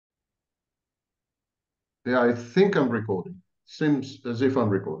Yeah, I think I'm recording. Seems as if I'm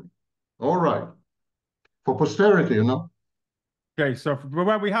recording. All right. For posterity, you know? Okay, so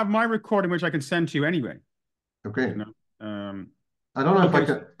well, we have my recording, which I can send to you anyway. Okay. You know. I don't know if I Okay.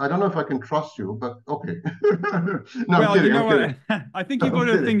 can I don't know if I can trust you, but okay. No, I'm Well, you kidding. know I'm kidding. what? I think you've I'm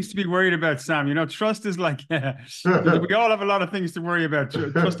other kidding. things to be worried about, Sam. You know, trust is like we all have a lot of things to worry about.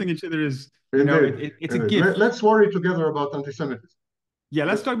 Trusting each other is, Indeed. it's a Indeed. gift. Let's worry together about anti-Semitism. Yeah,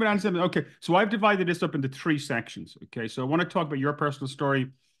 let's Let's talk about anti-Semitism. Okay, so I've divided this up into three sections. Okay, so I want to talk about your personal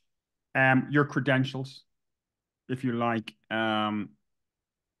story, your credentials, if you like, and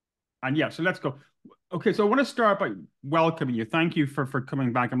yeah, so let's go. Okay, so I want to start by welcoming you. Thank you for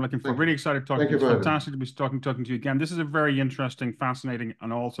coming back. I'm looking for thank you. really excited to talk to Thank you. you It's for having me. fantastic to be talking to you again. This is a very interesting, fascinating,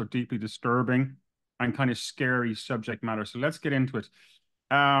 and also deeply disturbing and kind of scary subject matter. So let's get into it.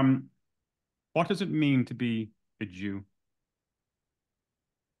 Um, what does it mean to be a Jew?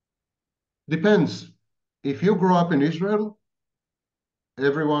 Depends. If you grow up in Israel,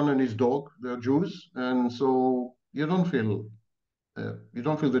 everyone and his dog, they're Jews, and so you don't feel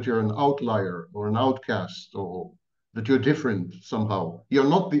that you're an outlier or an outcast or that you're different somehow. You're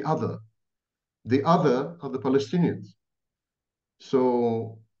not the other. The other are the Palestinians.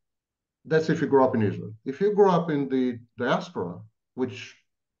 So that's if you grow up in Israel. If you grow up in the diaspora, which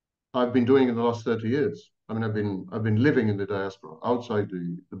I've been doing in the last 30 years, I mean, I've been living in the diaspora outside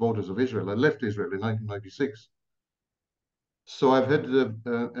the borders of Israel. I left Israel in 1996. So I've had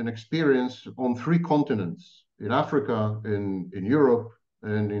an experience on three continents, in Africa, in Europe,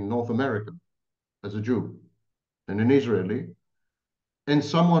 and in North America as a Jew and an Israeli, and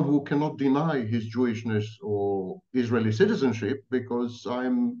someone who cannot deny his Jewishness or Israeli citizenship because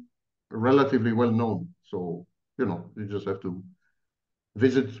I'm relatively well known. So, you just have to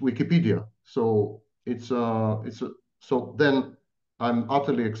visit Wikipedia. So so then I'm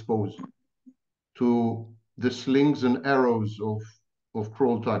utterly exposed to the slings and arrows of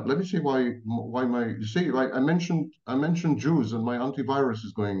cruel time. Let me see why my you see I mentioned Jews and my antivirus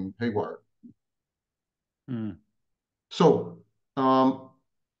is going haywire. Hmm. So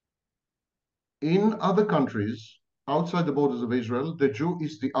in other countries outside the borders of Israel, the Jew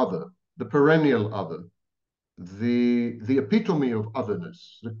is the other, the perennial other, the epitome of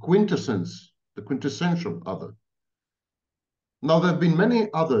otherness, the quintessence, the quintessential other. Now, there have been many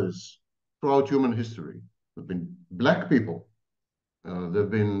others throughout human history. There have been black people. There have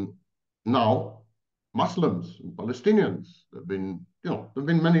been now Muslims and Palestinians. There have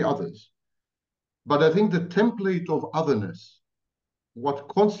been many others. But I think the template of otherness, what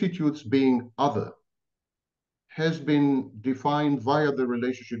constitutes being other, has been defined via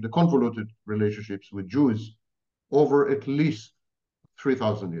the convoluted relationships with Jews over at least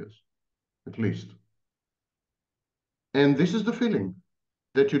 3,000 years, at least. And this is the feeling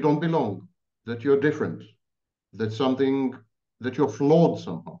that you don't belong, that you're different, that that you're flawed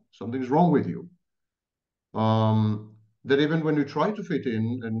somehow, something's wrong with you. That even when you try to fit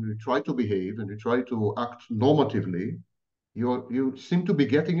in and you try to behave and you try to act normatively, you seem to be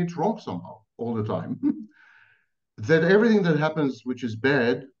getting it wrong somehow all the time. That everything that happens which is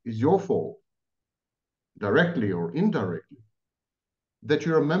bad is your fault, directly or indirectly. That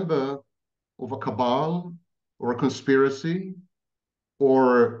you're a member of a cabal or a conspiracy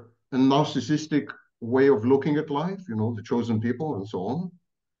or a narcissistic way of looking at life, the chosen people and so on.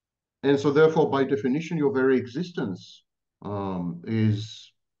 And so, therefore, by definition, your very existence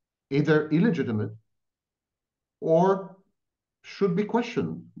is either illegitimate or should be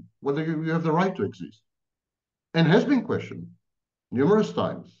questioned whether you have the right to exist, and has been questioned numerous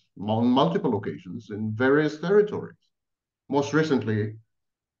times on multiple occasions in various territories. Most recently,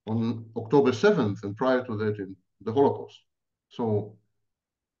 on October 7th, and prior to that, in the Holocaust. So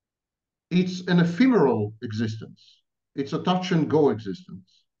it's an ephemeral existence. It's a touch and go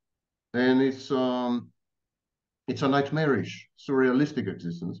existence, and it's a nightmarish, surrealistic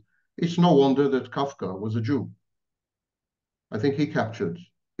existence. It's no wonder that Kafka was a Jew. I think he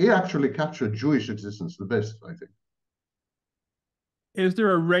actually captured Jewish existence the best, I think. Is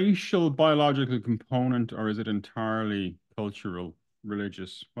there a racial biological component, or is it entirely cultural,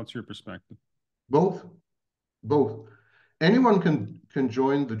 religious? What's your perspective? Both, both. Anyone can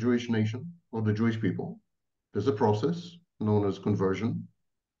join the Jewish nation or the Jewish people. There's a process known as conversion.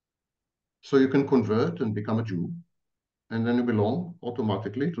 So you can convert and become a Jew, and then you belong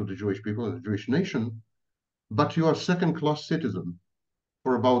automatically to the Jewish people and the Jewish nation, but you are second-class citizen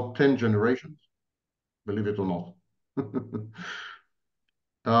for about 10 generations, believe it or not.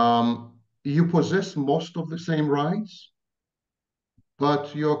 You possess most of the same rights,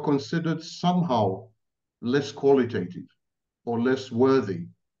 but you're considered somehow less qualitative or less worthy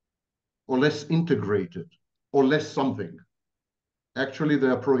or less integrated or less something. Actually,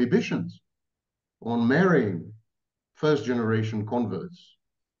 there are prohibitions on marrying first generation converts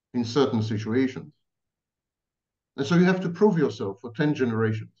in certain situations. And so you have to prove yourself for 10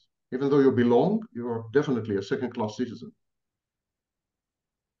 generations. Even though you belong, you're definitely a second class citizen.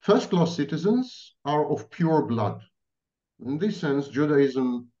 First class citizens are of pure blood. In this sense,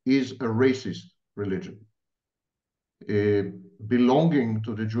 Judaism is a racist religion. Belonging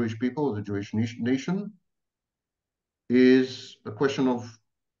to the Jewish people, the Jewish nation, is a question of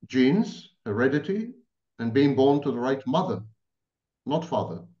genes, heredity, and being born to the right mother, not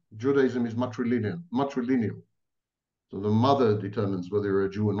father. Judaism is matrilineal. So the mother determines whether you're a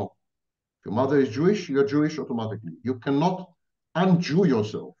Jew or not. If your mother is Jewish, you're Jewish automatically. You cannot un-Jew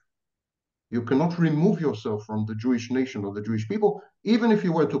yourself. You cannot remove yourself from the Jewish nation or the Jewish people, even if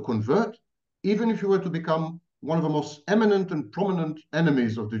you were to convert, even if you were to become one of the most eminent and prominent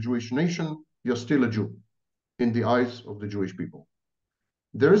enemies of the Jewish nation, you're still a Jew in the eyes of the Jewish people.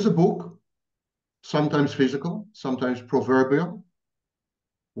 There is a book, sometimes physical, sometimes proverbial,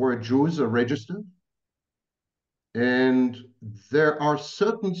 where Jews are registered. And there are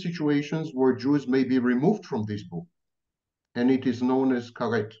certain situations where Jews may be removed from this book. And it is known as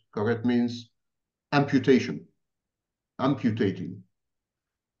karet. Karet means amputation, amputating.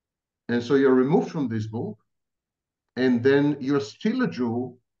 And so you're removed from this book, and then you're still a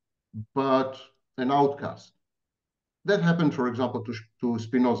Jew, but an outcast. That happened, for example, to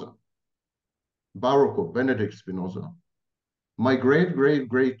Spinoza, Barocco, Benedict Spinoza. My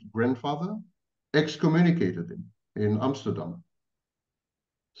great-great-great-grandfather excommunicated him in Amsterdam.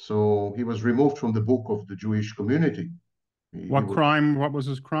 So he was removed from the book of the Jewish community. What crime? What was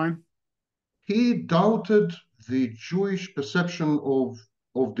his crime? He doubted the Jewish perception of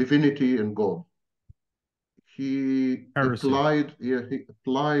divinity and God. He Heresy.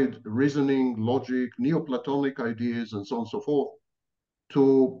 applied reasoning, logic, Neoplatonic ideas, and so on and so forth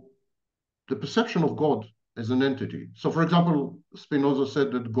to the perception of God as an entity. So, for example, Spinoza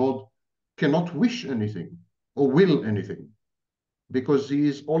said that God cannot wish anything or will anything because he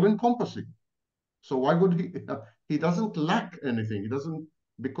is all-encompassing. So why would he? He doesn't lack anything. He doesn't,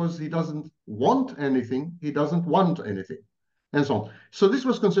 because he doesn't want anything. He doesn't want anything, and so on. So this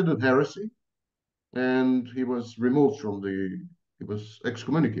was considered heresy, and he was removed from the. He was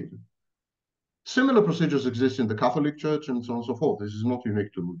excommunicated. Similar procedures exist in the Catholic Church, and so on and so forth. This is not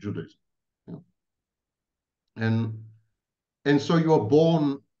unique to Judaism. You know? And so you are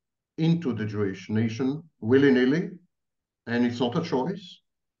born into the Jewish nation willy-nilly, and it's not a choice,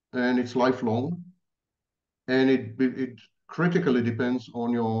 and it's lifelong, and it critically depends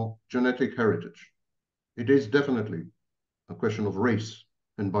on your genetic heritage. It is definitely a question of race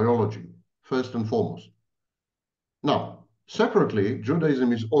and biology, first and foremost. Now, separately,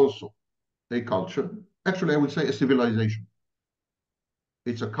 Judaism is also a culture. Actually, I would say a civilization.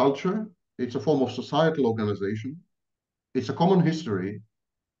 It's a culture, it's a form of societal organization, it's a common history,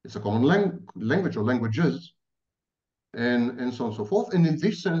 it's a common language or languages, and so on and so forth. And in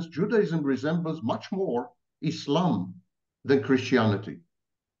this sense, Judaism resembles much more Islam than Christianity.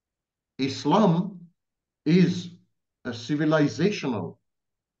 Islam is a civilizational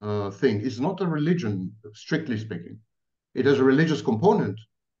thing. It's not a religion, strictly speaking. It has a religious component,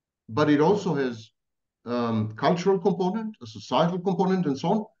 but it also has cultural component, a societal component, and so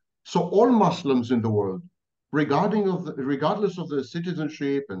on. So all Muslims in the world, regardless of their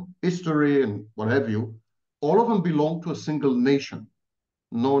citizenship and history and what have you, all of them belong to a single nation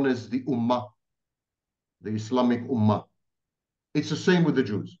known as the Ummah, the Islamic Ummah. It's the same with the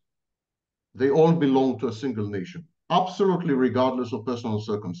Jews. They all belong to a single nation, absolutely regardless of personal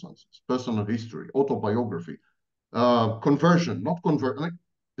circumstances, personal history, autobiography, conversion, not convert. I mean,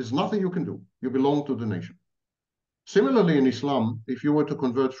 there's nothing you can do. You belong to the nation. Similarly, in Islam, if you were to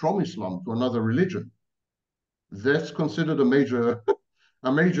convert from Islam to another religion, that's considered a major,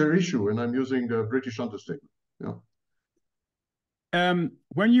 a major issue, and I'm using a British understatement. Yeah.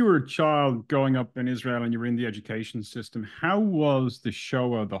 When you were a child growing up in Israel and you were in the education system, how was the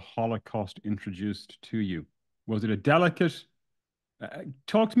Shoah, the Holocaust, introduced to you? Was it a delicate?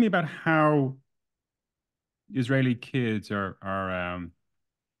 Talk to me about how Israeli kids are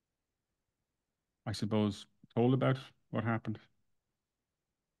I suppose, told about what happened.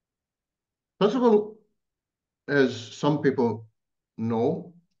 First of all, as some people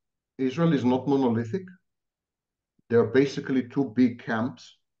know, Israel is not monolithic. There are basically two big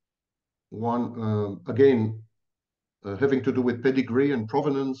camps. One, again, having to do with pedigree and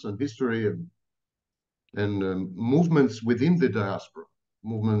provenance and history and movements within the diaspora.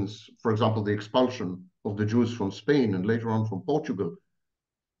 Movements, for example, the expulsion of the Jews from Spain and later on from Portugal.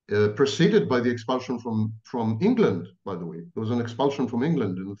 preceded by the expulsion from England, by the way. There was an expulsion from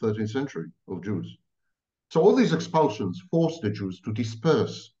England in the 13th century of Jews. So all these expulsions forced the Jews to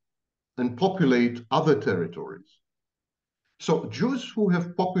disperse and populate other territories. So Jews who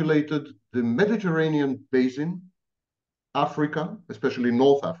have populated the Mediterranean basin, Africa, especially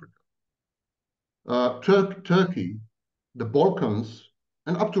North Africa, Turkey, the Balkans,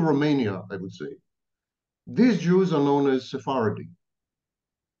 and up to Romania, I would say. These Jews are known as Sephardi.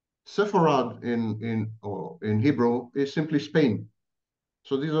 Sepharad in Hebrew is simply Spain.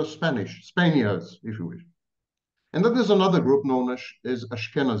 So these are Spaniards, if you wish. And then there's another group known as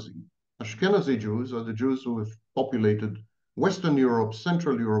Ashkenazi. Ashkenazi Jews are the Jews who have populated Western Europe,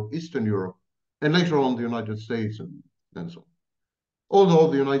 Central Europe, Eastern Europe, and later on the United States and so on.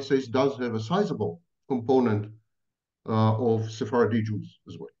 Although the United States does have a sizable component of Sephardi Jews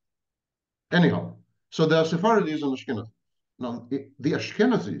as well. Anyhow, so there are Sephardis and Ashkenazis. Now, the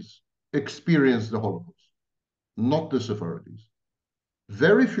Ashkenazis experienced the Holocaust, not the Sephardis.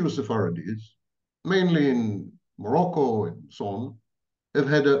 Very few Sephardis, mainly in Morocco and so on, have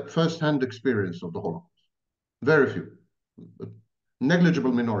had a first-hand experience of the Holocaust. Very few, a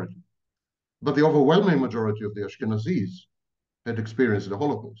negligible minority. But the overwhelming majority of the Ashkenazis had experienced the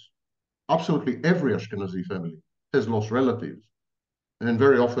Holocaust. Absolutely every Ashkenazi family has lost relatives, and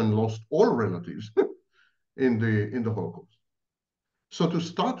very often lost all relatives in the Holocaust. So to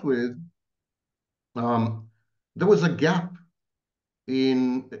start with, there was a gap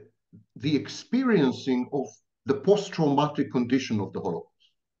in the experiencing of the post-traumatic condition of the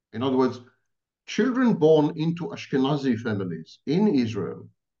Holocaust. In other words, children born into Ashkenazi families in Israel,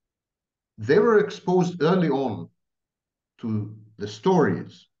 they were exposed early on to the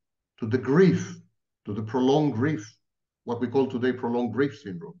stories, to the grief, to the prolonged grief, what we call today prolonged grief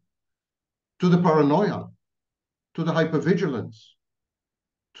syndrome, to the paranoia, to the hypervigilance,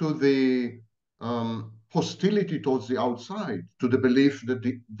 to the hostility towards the outside, to the belief that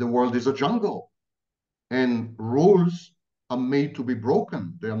the world is a jungle and rules are made to be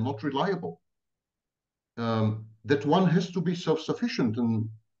broken. They are not reliable. That one has to be self-sufficient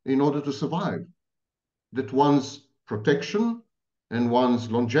in order to survive. That one's protection and one's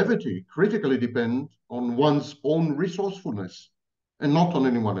longevity critically depend on one's own resourcefulness and not on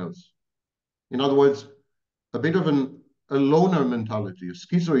anyone else. In other words, a bit of a loner mentality, a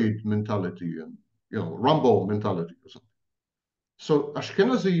schizoid mentality, and Rambo mentality or something. So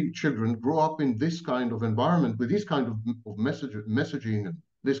Ashkenazi children grew up in this kind of environment with this kind of messaging and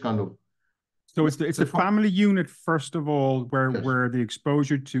this kind of. So it's the family unit first of all, Yes. where the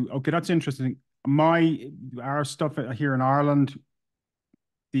exposure to, okay, that's interesting. Our stuff here in Ireland,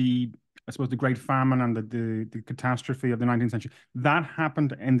 I suppose the Great Famine and the catastrophe of the 19th century, that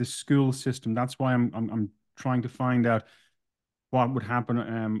happened in the school system. That's why I'm trying to find out what would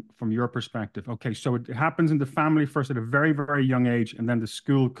happen from your perspective. Okay, so it happens in the family first at a very, very young age, and then the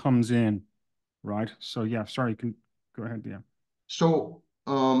school comes in, right? So yeah, sorry, you can go ahead. Yeah. So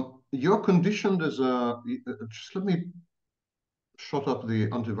you're conditioned as just let me shut up the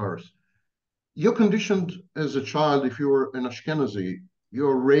antivirus. You're conditioned as a child, if you're an Ashkenazi,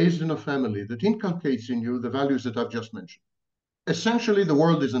 you're raised in a family that inculcates in you the values that I've just mentioned. Essentially, the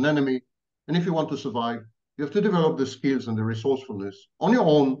world is an enemy, and if you want to survive, you have to develop the skills and the resourcefulness on your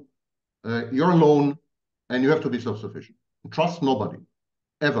own. You're alone, and you have to be self-sufficient. Trust nobody,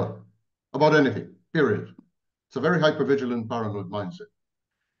 ever, about anything, period. It's a very hypervigilant, paranoid mindset.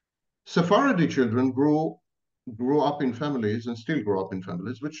 Sephardi children grew up in families and still grow up in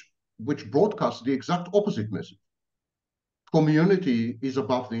families which broadcast the exact opposite message. Community is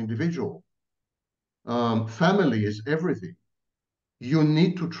above the individual. Family is everything. You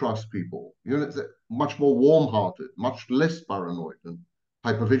need to trust people. You're much more warm-hearted, much less paranoid and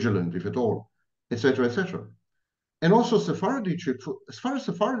hypervigilant, if at all, etc., etc. And also Sephardi children, as far as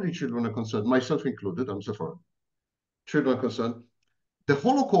Sephardi children are concerned, myself included, I'm Sephardi, children are concerned, the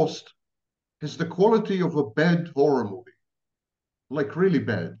Holocaust has the quality of a bad horror movie, like really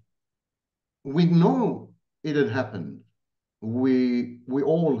bad. We know it had happened. We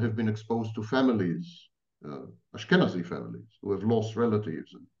all have been exposed to families, Ashkenazi families, who have lost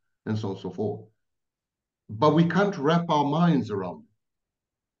relatives and so on and so forth. But we can't wrap our minds around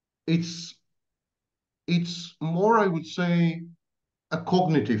it. It's more, I would say, a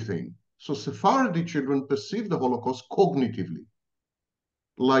cognitive thing. So Sephardi children perceive the Holocaust cognitively.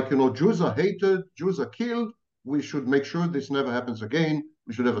 Like, Jews are hated, Jews are killed. We should make sure this never happens again.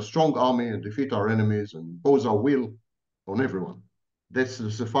 We should have a strong army and defeat our enemies and impose our will on everyone. That's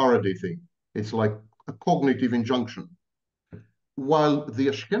the Sephardi thing. It's like a cognitive injunction. While the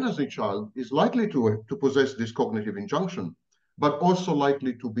Ashkenazi child is likely to possess this cognitive injunction, but also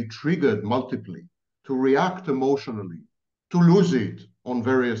likely to be triggered multiply, to react emotionally, to lose it on in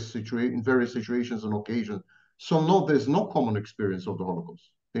various situations and occasions. So no, there's no common experience of the Holocaust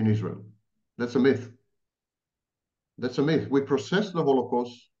in Israel. That's a myth. That's a myth. We process the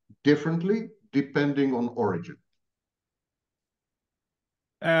Holocaust differently depending on origin.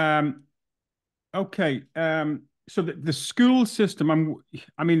 Um, okay. So the school system,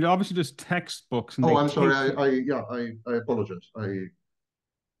 I mean, obviously there's textbooks and Oh, they I'm sorry. teach you. I apologize.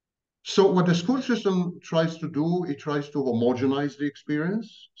 So what the school system tries to do, it tries to homogenize the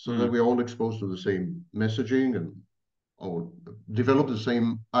experience so that Hmm. we're all exposed to the same messaging and or develop the same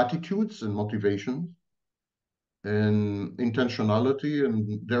attitudes and motivations and intentionality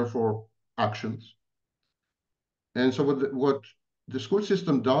and therefore actions. And so what the school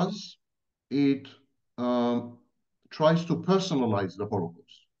system does, it um, tries to personalize the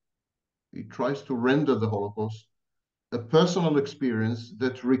Holocaust. It tries to render the Holocaust a personal experience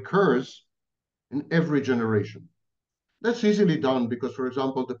that recurs in every generation. That's easily done because, for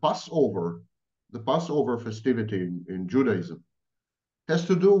example, the Passover festivity in Judaism has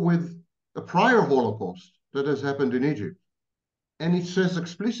to do with a prior Holocaust that has happened in Egypt. And it says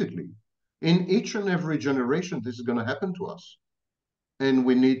explicitly, in each and every generation, this is going to happen to us. And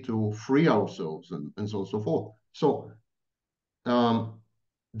we need to free ourselves and so on and so forth. So um,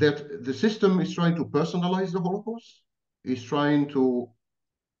 that the system is trying to personalize the Holocaust, is trying to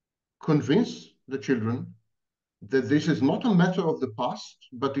convince the children that this is not a matter of the past,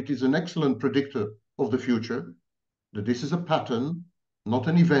 but it is an excellent predictor of the future, that this is a pattern, not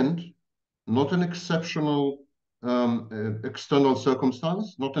an event, not an exceptional external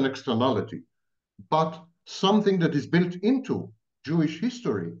circumstance, not an externality, but something that is built into Jewish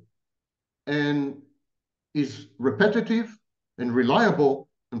history and is repetitive and reliable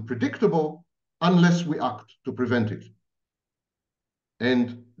and predictable unless we act to prevent it.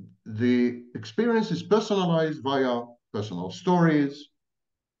 And the experience is personalized via personal stories,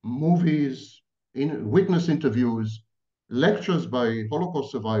 movies, witness interviews, lectures by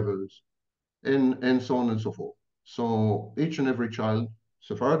Holocaust survivors, and so on and so forth. So each and every child,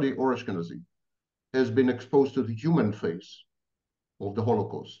 Sephardi or Ashkenazi, has been exposed to the human face of the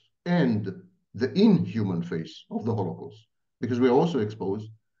Holocaust and the inhuman face of the Holocaust, because we are also exposed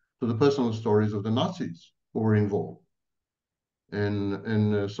to the personal stories of the Nazis who were involved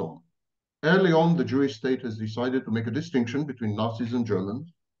and so on. Early on, the Jewish state has decided to make a distinction between Nazis and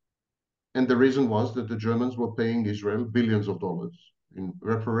Germans. And the reason was that the Germans were paying Israel billions of dollars in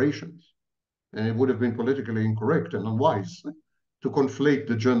reparations. And it would have been politically incorrect and unwise to conflate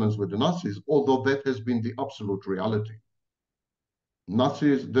the Germans with the Nazis, although that has been the absolute reality.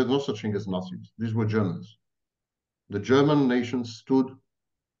 Nazis, there's no such thing as Nazis. These were Germans. The German nation stood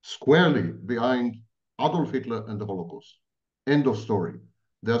squarely behind Adolf Hitler and the Holocaust. End of story.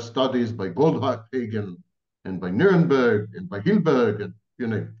 There are studies by Goldhagen and by Nuremberg and by Hilberg and you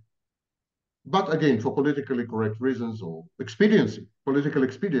name it. But again, for politically correct reasons or expediency, political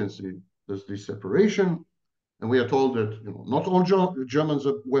expediency, there's this separation. And we are told that not all Germans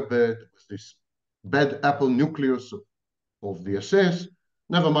were bad. There was this bad apple nucleus of the SS.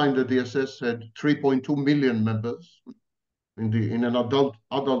 Never mind that the SS had 3.2 million members in an adult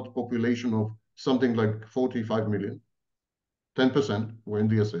population of something like 45 million. 10% were in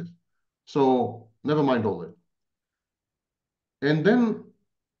the SS. So never mind all that. And then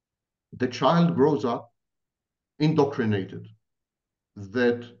the child grows up indoctrinated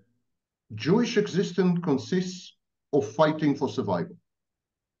that Jewish existence consists of fighting for survival.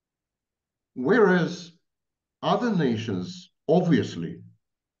 Whereas other nations obviously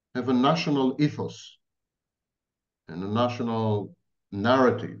have a national ethos and a national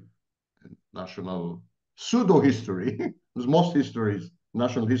narrative and national pseudo history, because most histories,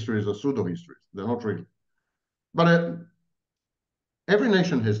 national histories are pseudo histories. They're not really. But every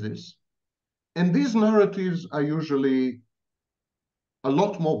nation has this. And these narratives are usually a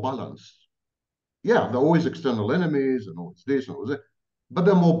lot more balanced. Yeah, there are always external enemies and always this and always that, but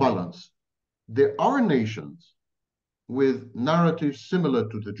they're more balanced. There are nations with narratives similar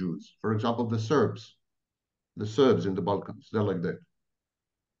to the Jews. For example, the Serbs in the Balkans, they're like that.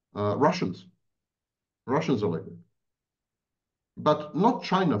 Russians are like that. But not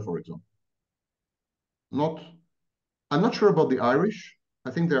China, for example. Not, I'm not sure about the Irish.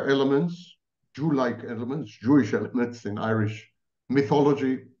 I think there are elements, Jew-like elements, Jewish elements in Irish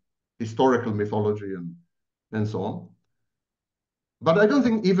mythology, historical mythology, and so on. But I don't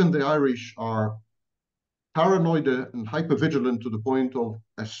think even the Irish are paranoid and hypervigilant to the point of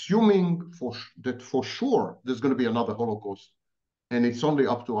assuming that for sure there's going to be another Holocaust, and it's only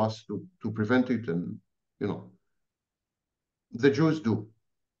up to us to prevent it. And you know, The Jews do.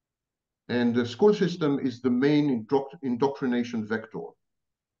 And the school system is the main indoctrination vector.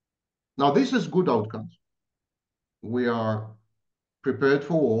 Now, this has good outcomes. We are prepared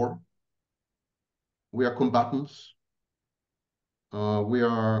for war. We are combatants. We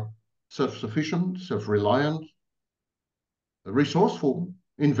are self-sufficient, self-reliant, resourceful,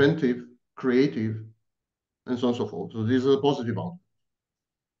 inventive, creative, and so on and so forth. So these are the positive outcomes.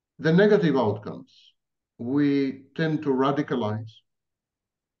 The negative outcomes, we tend to radicalize.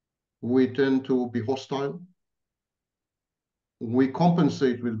 We tend to be hostile. We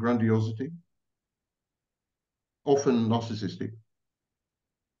compensate with grandiosity, often narcissistic.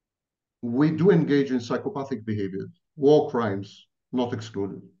 We do engage in psychopathic behaviors, war crimes not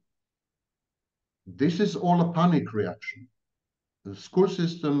excluded. This is all a panic reaction. The school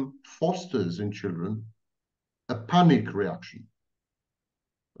system fosters in children a panic reaction,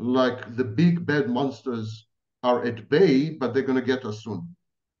 like the big bad monsters are at bay, but they're going to get us soon,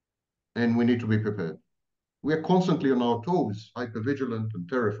 and we need to be prepared. We are constantly on our toes, hypervigilant and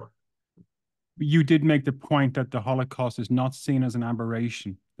terrified. You did make the point that the Holocaust is not seen as an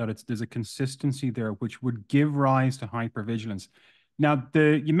aberration, that there's a consistency there which would give rise to hypervigilance. Now,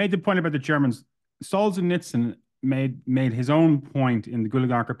 you made the point about the Germans. Solzhenitsyn made his own point in the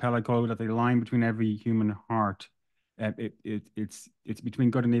Gulag Archipelago that the line between every human heart, it's between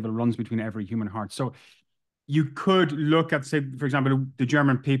good and evil, runs between every human heart. So you could look at, say, for example, the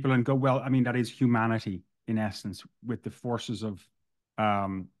German people and go, well, I mean, that is humanity in essence, with the forces of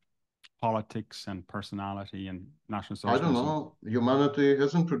politics and personality and National I don't Socialism. know. Humanity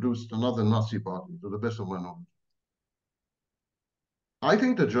hasn't produced another Nazi party, to the best of my knowledge. I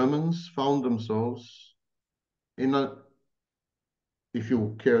think the Germans found themselves in a, if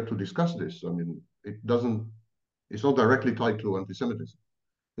you care to discuss this, I mean, it's not directly tied to anti-Semitism.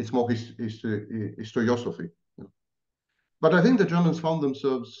 It's more historiography. But I think the Germans found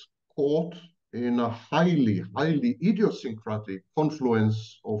themselves caught in a highly, highly idiosyncratic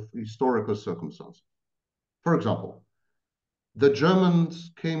confluence of historical circumstances. For example, the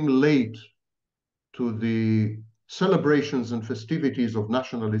Germans came late to the celebrations and festivities of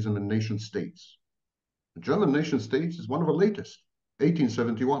nationalism and nation states. The German nation states is one of the latest,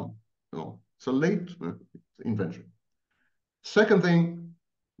 1871. It's a late invention. Second thing,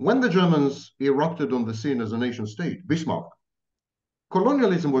 when the Germans erupted on the scene as a nation state, Bismarck,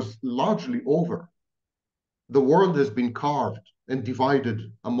 colonialism was largely over. The world has been carved and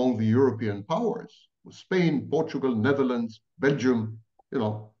divided among the European powers. Spain, Portugal, Netherlands, Belgium,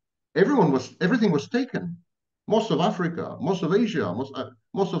 everything was taken. Most of Africa, most of Asia,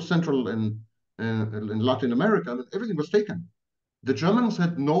 most of Central and Latin America, everything was taken. The Germans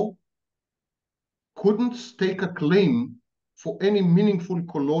couldn't stake a claim for any meaningful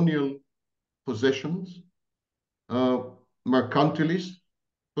colonial possessions, mercantilist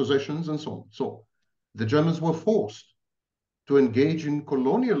possessions, and so on. So the Germans were forced to engage in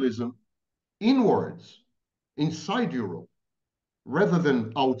colonialism inwards, inside Europe, rather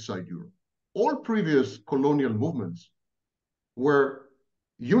than outside Europe. All previous colonial movements were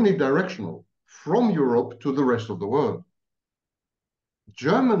unidirectional from Europe to the rest of the world. The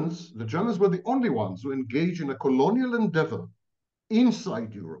Germans were the only ones who engaged in a colonial endeavor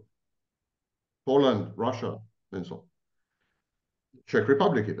inside Europe, Poland, Russia, and so on. Czech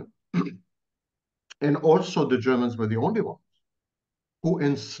Republic even. And also the Germans were the only ones who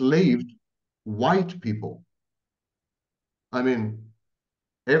enslaved white people. I mean,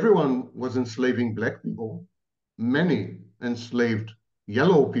 everyone was enslaving black people. Many enslaved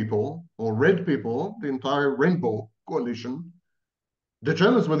yellow people or red people, the entire rainbow coalition. The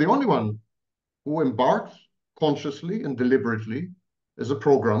Germans were the only one who embarked consciously and deliberately as a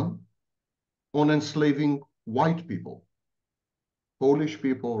program on enslaving white people, Polish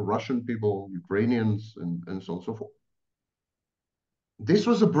people, Russian people, Ukrainians, and so on and so forth. This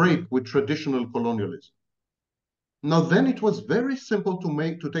was a break with traditional colonialism. Now, then it was very simple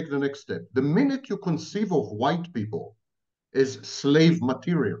to take the next step. The minute you conceive of white people as slave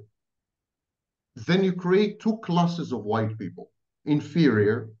material, then you create two classes of white people,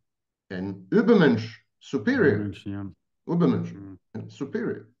 inferior and Übermensch, superior. Übermensch,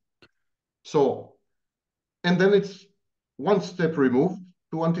 superior. So, and then it's one step removed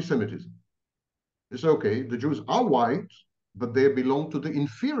to anti-Semitism. It's okay, the Jews are white, but they belong to the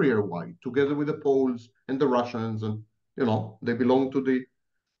inferior white, together with the Poles and the Russians, and they belong to the,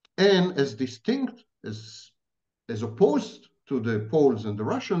 and as distinct as opposed to the Poles and the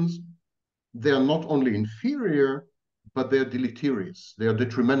Russians, they are not only inferior, but they're deleterious, they are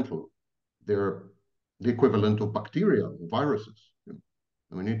detrimental, they're the equivalent of bacteria or viruses, and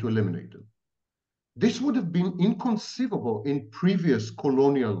we need to eliminate them. This would have been inconceivable in previous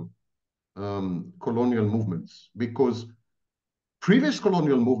colonial movements, because previous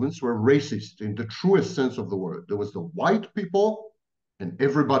colonial movements were racist in the truest sense of the word. There was the white people and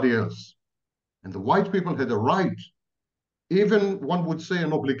everybody else. And the white people had a right, even one would say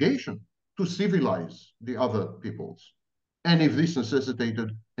an obligation, to civilize the other peoples. And if this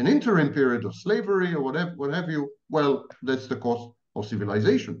necessitated an interim period of slavery or whatever, what have you, well, that's the cost of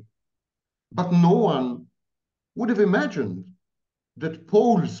civilization. But no one would have imagined that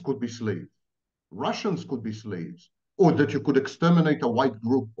Poles could be slaves, Russians could be slaves, or that you could exterminate a white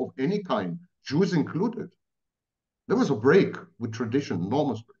group of any kind, Jews included. There was a break with tradition,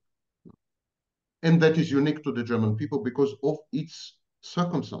 enormous break. And that is unique to the German people because of its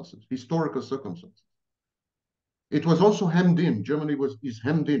circumstances, historical circumstances. It was also hemmed in. Germany is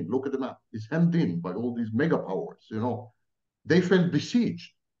hemmed in. Look at the map. It's hemmed in by all these mega powers. You know, they felt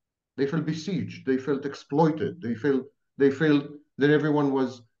besieged. They felt besieged. They felt exploited. They felt that everyone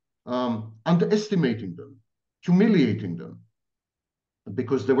was underestimating them, humiliating them,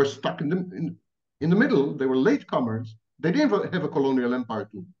 because they were stuck in the middle. They were latecomers. They didn't have a colonial empire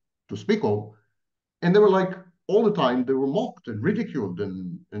to speak of. And they were like, all the time, they were mocked and ridiculed,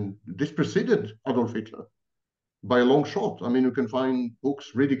 and this preceded Adolf Hitler by a long shot. I mean, you can find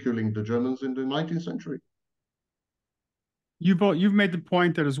books ridiculing the Germans in the 19th century. You've made the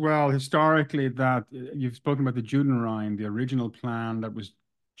point that as well historically that you've spoken about the Judenrein, the original plan that was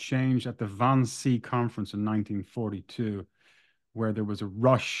changed at the Wannsee Conference in 1942, where there was a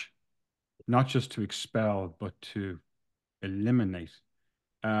rush not just to expel but to eliminate.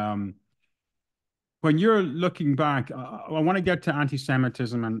 Um, when you're looking back, I want to get to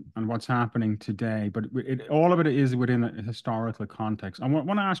anti-Semitism and what's happening today, but all of it is within a historical context. I want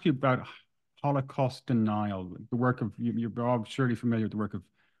to ask you about Holocaust denial, the work of, you're all surely familiar with the work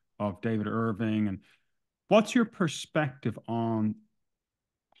of David Irving. And what's your perspective on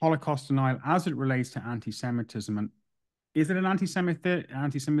Holocaust denial as it relates to anti-Semitism? And is it an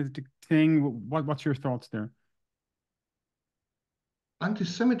anti-Semitic thing? What's your thoughts there?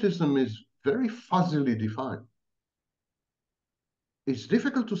 Anti-Semitism is very fuzzily defined. It's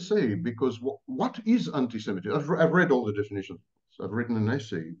difficult to say because what is anti-Semitism? I've read all the definitions. I've written an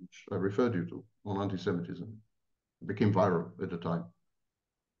essay, which I referred you to, on anti-Semitism. It became viral at the time.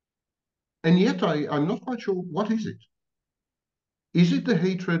 And yet I'm not quite sure, what is it? Is it the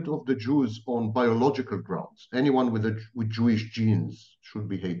hatred of the Jews on biological grounds? Anyone with Jewish genes should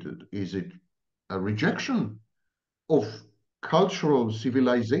be hated. Is it a rejection of cultural,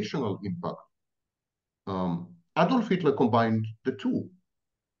 civilizational impact? Adolf Hitler combined the two.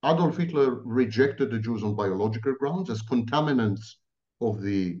 Adolf Hitler rejected the Jews on biological grounds as contaminants of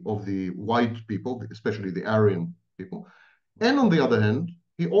the white people, especially the Aryan people. And on the other hand,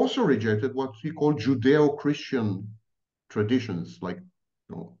 he also rejected what he called Judeo-Christian traditions, like,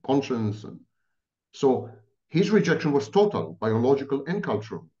 conscience. And so his rejection was total, biological and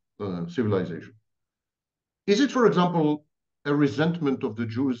cultural civilization. Is it, for example, a resentment of the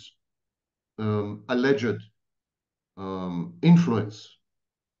Jews' alleged influence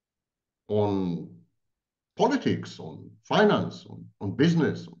on politics, on finance, on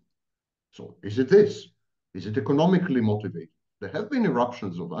business? So is it this? Is it economically motivated? There have been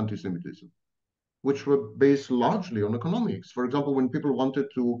eruptions of anti-Semitism, which were based largely on economics. For example, when people wanted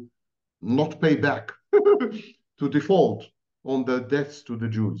to not pay back, to default on the debts to the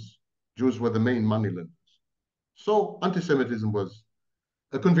Jews. Jews were the main moneylenders. So anti-Semitism was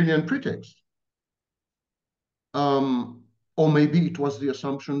a convenient pretext. Or maybe it was the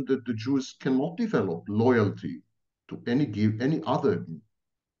assumption that the Jews cannot develop loyalty to any other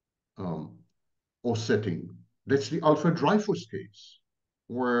or setting. That's the Alfred Dreyfus case,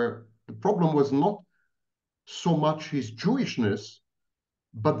 where the problem was not so much his Jewishness,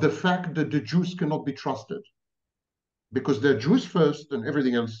 but the fact that the Jews cannot be trusted, because they're Jews first and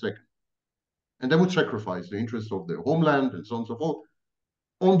everything else second. And they would sacrifice the interests of their homeland and so on and so forth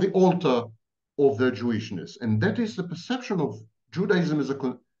on the altar of their Jewishness. And that is the perception of Judaism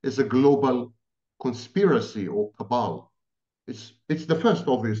as a global conspiracy or cabal. It's the first,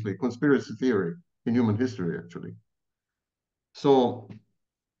 obviously, conspiracy theory in human history, actually. So,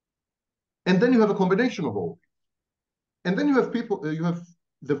 and then you have a combination of all. And then you have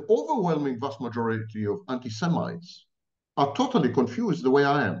the overwhelming vast majority of anti-Semites are totally confused the way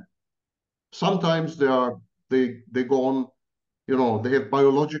I am. Sometimes they go on, they have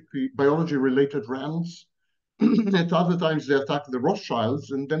biology related rants. At other times they attack the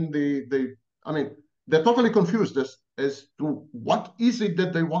Rothschilds, and then I mean, they're totally confused as to what is it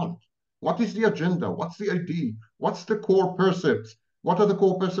that they want. What is the agenda? What's the idea? What's the core percepts? What are the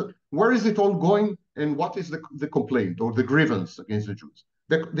core percepts? Where is it all going? And what is the complaint or the grievance against the Jews?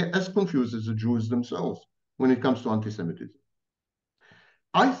 They're as confused as the Jews themselves when it comes to anti-Semitism.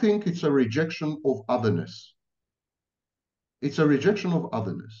 I think it's a rejection of otherness. It's a rejection of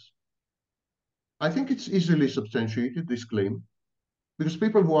otherness. I think it's easily substantiated, this claim, because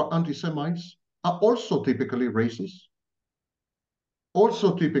people who are anti-Semites are also typically racist,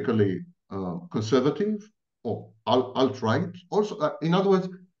 also typically conservative or alt-right. Also, in other words,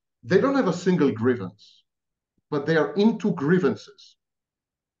 they don't have a single grievance, but they are into grievances.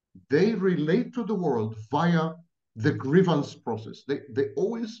 They relate to the world via the grievance process. They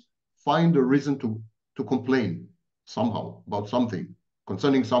always find a reason to complain somehow about something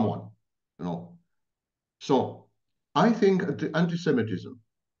concerning someone, you know. So I think anti-Semitism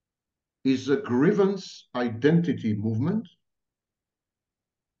is a grievance identity movement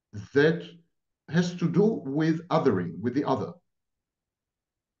that has to do with othering, with the other.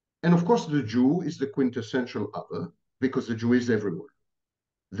 And of course, the Jew is the quintessential other because the Jew is everywhere.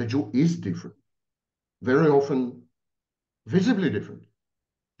 The Jew is different, very often visibly different.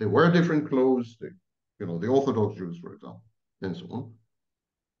 They wear different clothes, the Orthodox Jews, for example, and so on.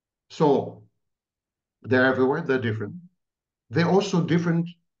 So they're everywhere, they're different. They're also different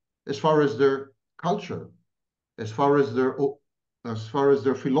as far as their culture, as far as their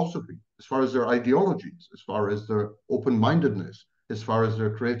philosophy, as far as their ideologies, as far as their open-mindedness, as far as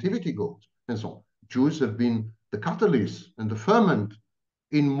their creativity goes, and so on. Jews have been the catalyst and the ferment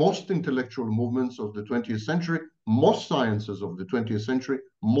in most intellectual movements of the 20th century, most sciences of the 20th century,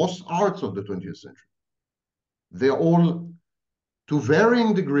 most arts of the 20th century. They're all, to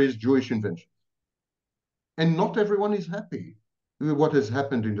varying degrees, Jewish inventions. And not everyone is happy with what has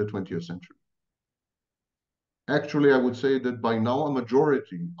happened in the 20th century. Actually, I would say that by now a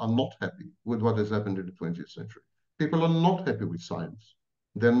majority are not happy with what has happened in the 20th century. People are not happy with science.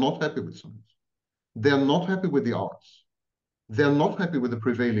 They're not happy with science. They're not happy with the arts. They're not happy with the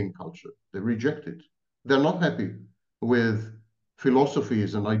prevailing culture. They reject it. They're not happy with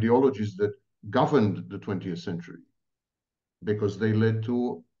philosophies and ideologies that governed the 20th century because they led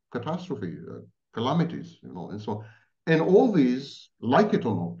to catastrophe, calamities, and so on. And all these, like it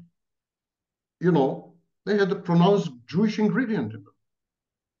or not, they had a pronounced Jewish ingredient in them.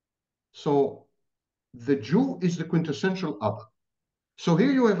 So the Jew is the quintessential other. So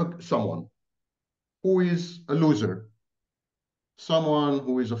here you have someone who is a loser, someone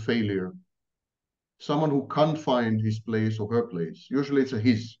who is a failure, someone who can't find his place or her place. Usually it's a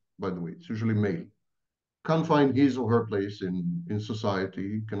his, by the way, it's usually male. Can't find his or her place in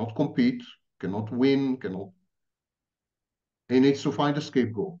society, cannot compete, cannot win, cannot. He needs to find a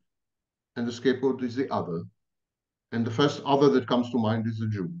scapegoat. And the scapegoat is the other. And the first other that comes to mind is the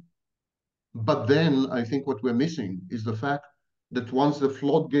Jew. But then I think what we're missing is the fact that once the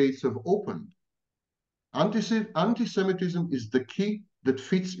floodgates have opened, anti-Semitism is the key that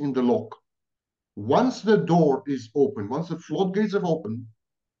fits in the lock. Once the door is open, once the floodgates have opened,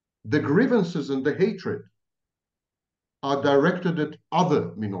 the grievances and the hatred are directed at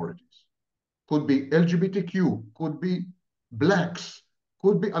other minorities. Could be LGBTQ, could be blacks,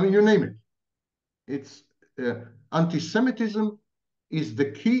 could be, you name it. It's anti-Semitism is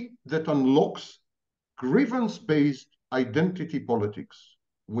the key that unlocks grievance-based identity politics,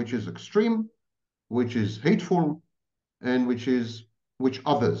 which is extreme, which is hateful, and which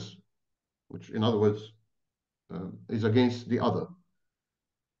others, which in other words is against the other.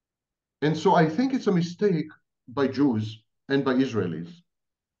 And so I think it's a mistake by Jews and by Israelis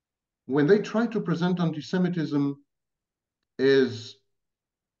when they try to present anti-Semitism as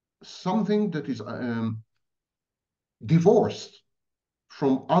something that is divorced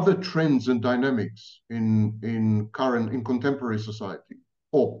from other trends and dynamics in contemporary society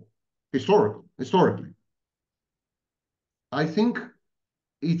or historically. I think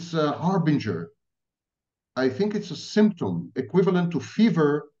it's a harbinger. I think it's a symptom equivalent to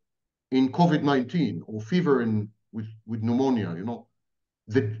fever in COVID-19 or fever with pneumonia.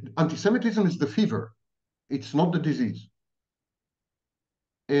 The anti-Semitism is the fever. It's not the disease.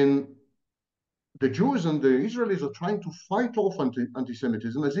 And the Jews and the Israelis are trying to fight off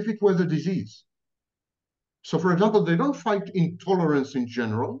anti-Semitism as if it were the disease. So, for example, they don't fight intolerance in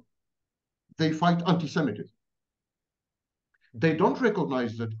general. They fight anti-Semitism. They don't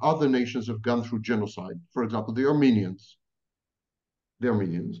recognize that other nations have gone through genocide. For example, the Armenians,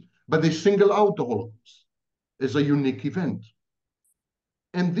 but they single out the Holocaust as a unique event.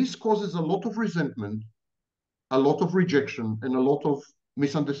 And this causes a lot of resentment, a lot of rejection, and a lot of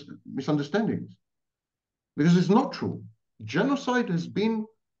misunderstandings. Because it's not true. Genocide has been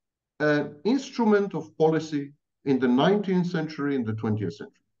an instrument of policy in the 19th century, in the 20th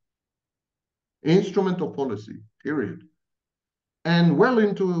century. instrument of policy, period. And well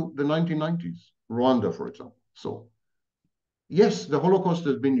into the 1990s, Rwanda, for example. So, yes, the Holocaust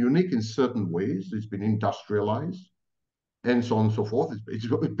has been unique in certain ways. It's been industrialized and so on and so forth. It's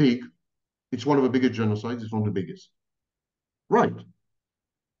big. It's one of the biggest genocides. It's not the biggest. Right.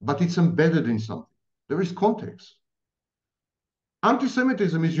 But it's embedded in something. There is context.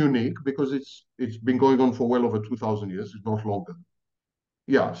 Anti-Semitism is unique because it's been going on for well over 2,000 years. It's not longer.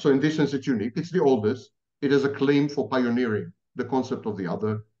 Yeah, so in this sense, it's unique. It's the oldest. It has a claim for pioneering the concept of the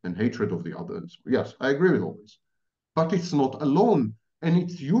other and hatred of the others. Yes, I agree with all this. But it's not alone. And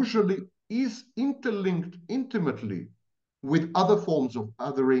it usually is interlinked intimately with other forms of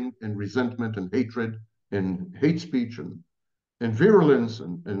othering and resentment and hatred and hate speech and virulence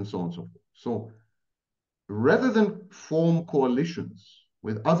and so on and so forth. So rather than form coalitions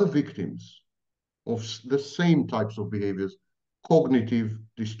with other victims of the same types of behaviors, cognitive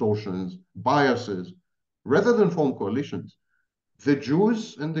distortions, biases, rather than form coalitions, the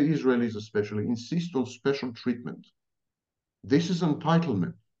Jews and the Israelis especially insist on special treatment. This is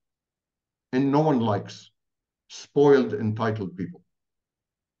entitlement, and no one likes spoiled, entitled people,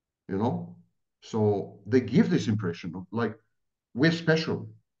 you know? So they give this impression of like, we're special,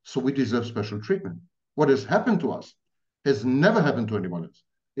 so we deserve special treatment. What has happened to us has never happened to anyone else.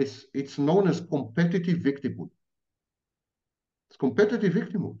 It's known as competitive victimhood. It's competitive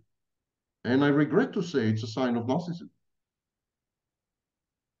victimhood. And I regret to say it's a sign of narcissism.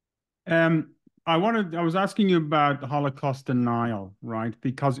 Um, I was asking you about the Holocaust denial, right?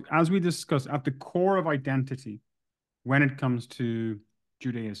 Because as we discussed, at the core of identity, when it comes to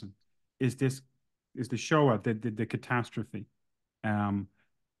Judaism, is this is the Shoah, the catastrophe. Um,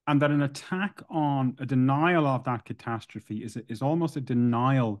 and that an attack on a denial of that catastrophe is almost a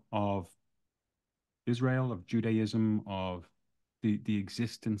denial of Israel, of Judaism, of the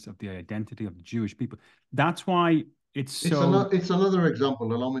existence of the identity of the Jewish people. That's why it's so. It's another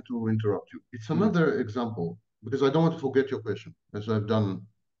example. Allow me to interrupt you. It's Mm. another example because I don't want to forget your question, as I've done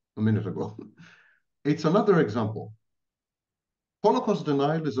a minute ago. It's another example. Holocaust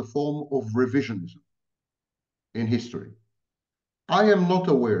denial is a form of revisionism in history. I am not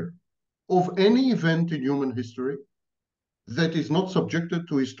aware of any event in human history that is not subjected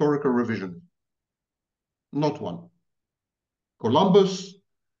to historical revisionism. Not one. Columbus,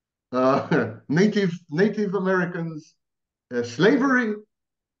 Native Americans, slavery,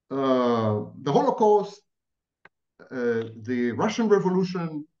 the Holocaust, the Russian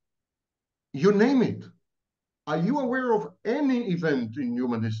Revolution, you name it. Are you aware of any event in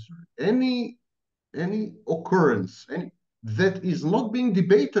human history, any occurrence, that is not being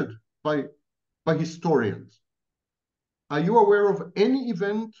debated by historians? Are you aware of any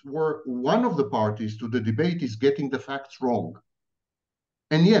event where one of the parties to the debate is getting the facts wrong?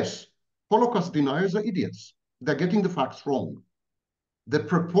 And yes, Holocaust deniers are idiots. They're getting the facts wrong. The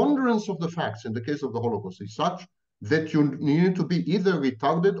preponderance of the facts in the case of the Holocaust is such that you need to be either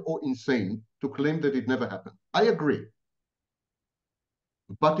retarded or insane to claim that it never happened. I agree.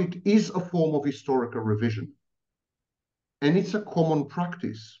 But it is a form of historical revision. And it's a common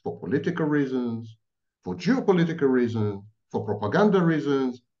practice for political reasons, for geopolitical reasons, for propaganda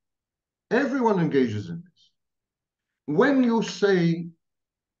reasons. Everyone engages in this. When you say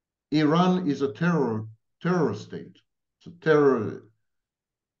Iran is a terror state, it's a terror,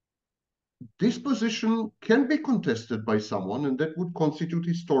 this position can be contested by someone, and that would constitute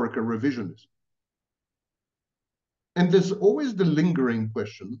historical revisionism. And there's always the lingering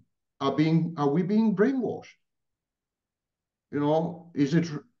question: are we being brainwashed? You know,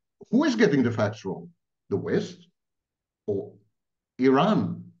 who is getting the facts wrong? The West or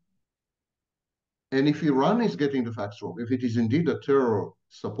Iran? And if Iran is getting the facts wrong, if it is indeed a terror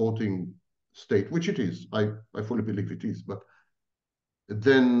supporting state, which it is, I fully believe it is, but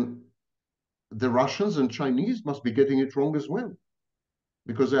then the Russians and Chinese must be getting it wrong as well,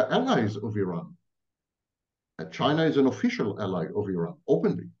 because they're allies of Iran. China is an official ally of Iran,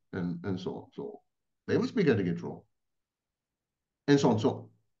 openly, and so on. So they must be getting it wrong, and so on. So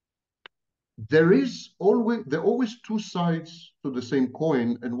there are always two sides to the same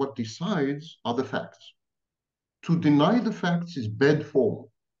coin, and what decides are the facts. To deny the facts is bad form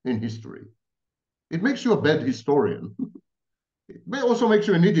in history. It makes you a bad historian. It may also makes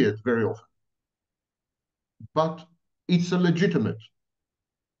you an idiot very often, but it's a legitimate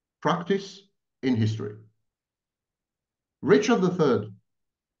practice in history. Richard III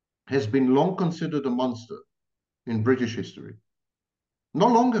has been long considered a monster in British history. No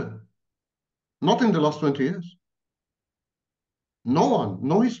longer, not in the last 20 years.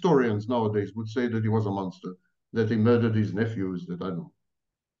 No historians nowadays would say that he was a monster, that he murdered his nephews, that I know.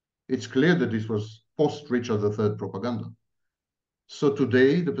 It's clear that this was post-Richard III propaganda. So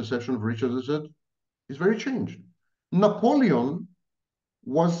today, the perception of Richard III is very changed. Napoleon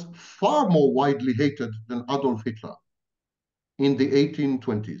was far more widely hated than Adolf Hitler in the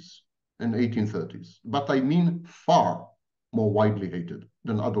 1820s and 1830s. But I mean far more widely hated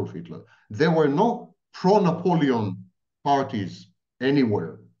than Adolf Hitler. There were no pro-Napoleon parties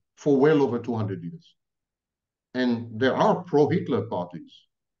anywhere for well over 200 years. And there are pro-Hitler parties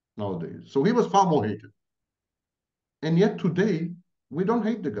nowadays. So he was far more hated. And yet today, we don't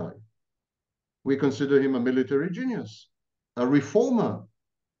hate the guy. We consider him a military genius, a reformer.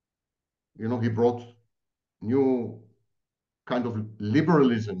 You know, he brought new kind of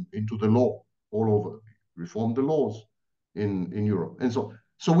liberalism into the law all over, reformed the laws in Europe. And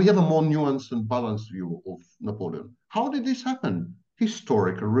so we have a more nuanced and balanced view of Napoleon. How did this happen?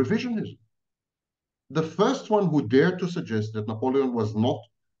 Historical revisionism. The first one who dared to suggest that Napoleon was not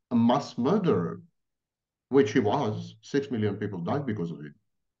a mass murderer, which he was, 6 million people died because of it.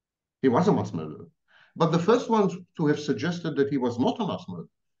 He was a mass murderer. But the first ones to have suggested that he was not a mass murderer,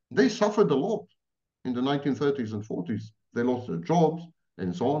 they suffered a lot in the 1930s and 40s. They lost their jobs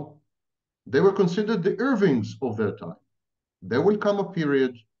and so on. They were considered the Irvings of their time. There will come a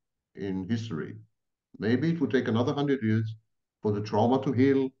period in history, maybe it will take another 100 years for the trauma to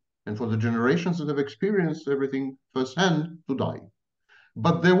heal and for the generations that have experienced everything firsthand to die.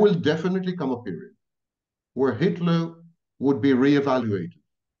 But there will definitely come a period where Hitler would be reevaluated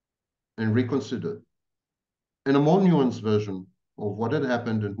and reconsidered. And a more nuanced version of what had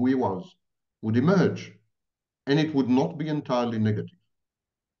happened and who he was would emerge. And it would not be entirely negative.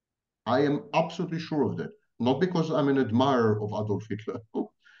 I am absolutely sure of that. Not because I'm an admirer of Adolf Hitler,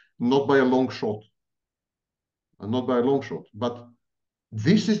 not by a long shot, not by a long shot, but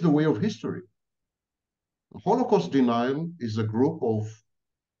this is the way of history. Holocaust denial is a group of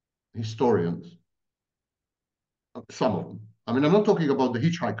historians, some of them. I mean, I'm not talking about the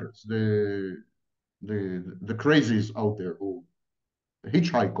hitchhikers, the crazies out there who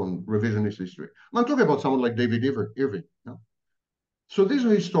hitchhike on revisionist history. I'm talking about someone like David Irving. Yeah? So these are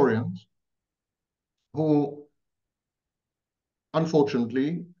historians who,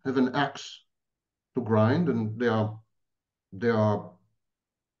 unfortunately, have an axe to grind, and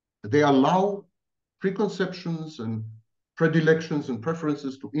they allow preconceptions and predilections and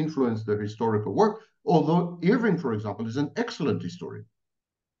preferences to influence their historical work. Although Irving, for example, is an excellent historian.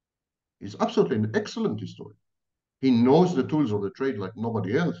 He's absolutely an excellent historian. He knows the tools of the trade like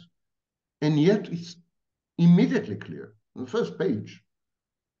nobody else. And yet it's immediately clear on the first page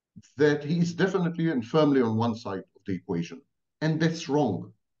that he is definitely and firmly on one side of the equation. And that's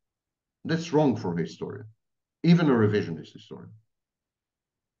wrong. That's wrong for a historian, even a revisionist historian.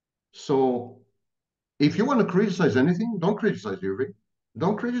 So if you want to criticize anything, don't criticize Irving.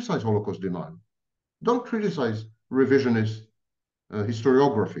 Don't criticize Holocaust denial. Don't criticize revisionist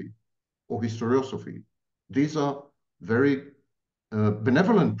historiography or historiosophy. These are very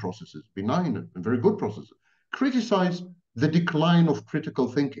benevolent processes, benign and very good processes. Criticize the decline of critical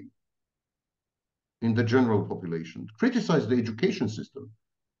thinking in the general population. Criticize the education system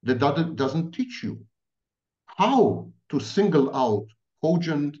that doesn't teach you how to single out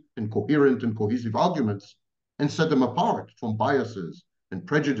cogent and coherent and cohesive arguments and set them apart from biases and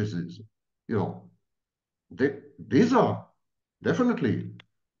prejudices. You know, these are definitely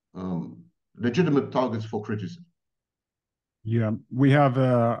legitimate targets for criticism. Yeah, we have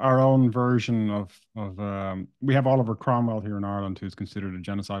our own version of we have Oliver Cromwell here in Ireland, who's considered a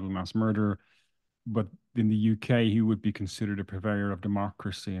genocidal mass murderer, but in the UK he would be considered a purveyor of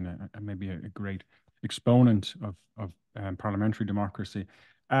democracy and maybe a great exponent of parliamentary democracy.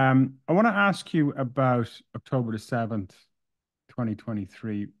 I want to ask you about October the 7th,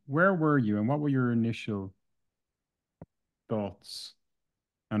 2023. Where were you, and what were your initial thoughts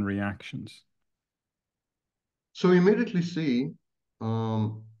and reactions? So you immediately see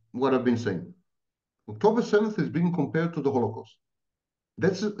what I've been saying. October 7th is being compared to the Holocaust.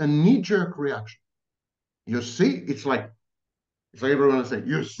 That's a knee-jerk reaction. You see, it's like everyone is saying,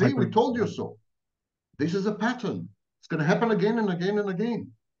 you see, we told you so. This is a pattern. It's going to happen again and again and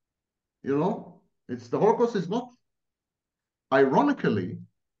again. You know, it's the Holocaust is not. Ironically,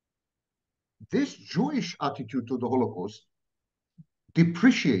 this Jewish attitude to the Holocaust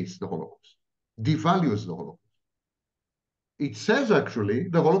depreciates the Holocaust, devalues the Holocaust. It says actually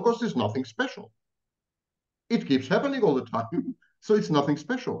the Holocaust is nothing special. It keeps happening all the time, so it's nothing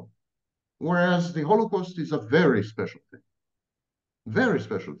special. Whereas the Holocaust is a very special thing,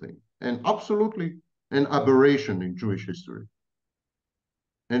 and absolutely an aberration in Jewish history.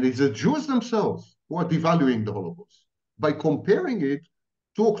 And it's the Jews themselves who are devaluing the Holocaust by comparing it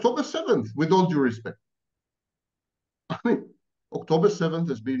to October 7th, with all due respect. I mean, October 7th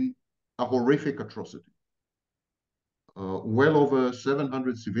has been a horrific atrocity. Well over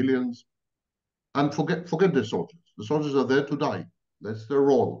 700 civilians, and forget the soldiers. The soldiers are there to die. That's their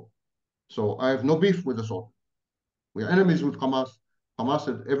role. So I have no beef with the soldiers. We are enemies with Hamas. Hamas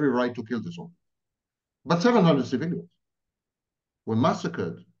had every right to kill the soldiers. But 700 civilians were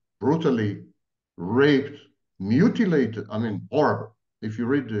massacred, brutally raped, mutilated. I mean, horrible. If you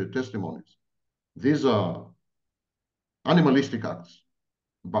read the testimonies, these are animalistic acts,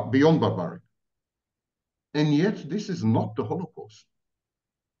 but beyond barbaric. And yet, this is not the Holocaust.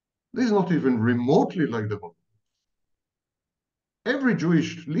 This is not even remotely like the Holocaust. Every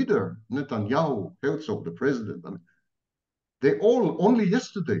Jewish leader, Netanyahu, Herzog, the president, I mean, they all only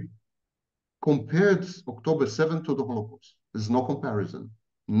yesterday compared October 7th to the Holocaust. There's no comparison,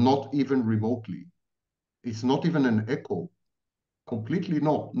 not even remotely. It's not even an echo. Completely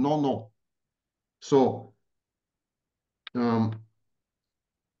no, no, no. So on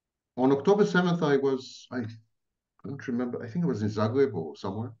October 7th, I don't remember, I think it was in Zagreb or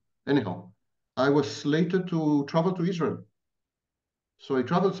somewhere. Anyhow, I was slated to travel to Israel. So I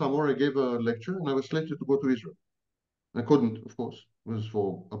traveled somewhere, I gave a lecture, and I was slated to go to Israel. I couldn't, of course. It was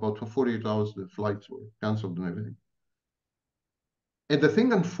for about 48 hours, the flights were canceled and everything. And the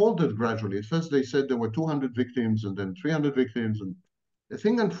thing unfolded gradually. At first, they said there were 200 victims and then 300 victims. And the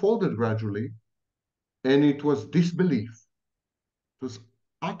thing unfolded gradually, and it was disbelief. It was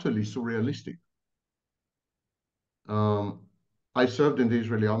utterly surrealistic. Um, I served in the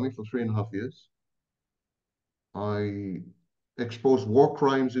Israeli army for 3.5 years. I exposed war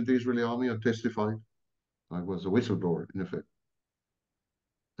crimes in the Israeli army. I testified. I was a whistleblower, in effect.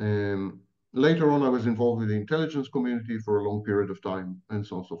 Later on, I was involved with the intelligence community for a long period of time, and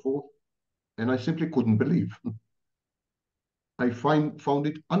so on and so forth. And I simply couldn't believe. I found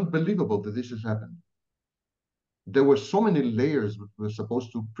it unbelievable that this has happened. There were so many layers that were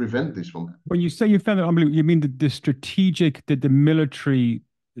supposed to prevent this from happening. When you say you found it unbelievable, you mean the strategic, the military,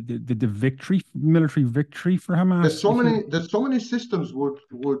 the victory, military victory for Hamas? You feel That so many systems would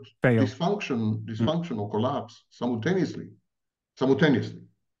fail. Mm. dysfunction or collapse simultaneously.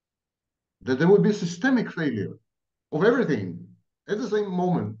 That there would be a systemic failure of everything at the same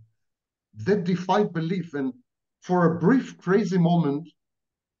moment that defied belief. And for a brief, crazy moment,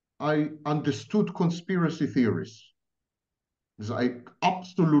 I understood conspiracy theories. Because I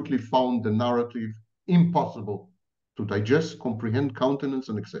absolutely found the narrative impossible to digest, comprehend, countenance,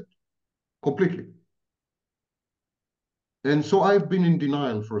 and accept completely. And so I've been in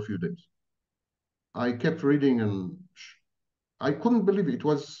denial for a few days. I kept reading and I couldn't believe it. It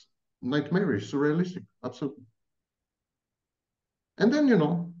was nightmarish, surrealistic, absolutely. And then,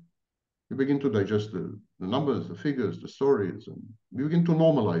 you begin to digest the numbers, the figures, the stories, and you begin to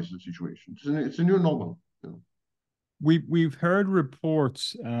normalize the situation. It's a new normal. We've heard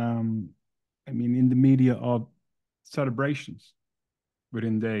reports, I mean, in the media of celebrations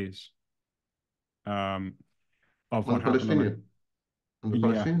within days, um, of On the what happened on it. Palestinian, on the Yeah,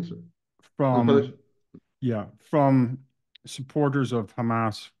 Palestinians, on from Palestine. from supporters of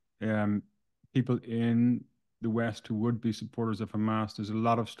Hamas, um, people in the West who would be supporters of Hamas. There's a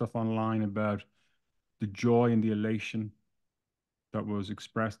lot of stuff online about the joy and the elation that was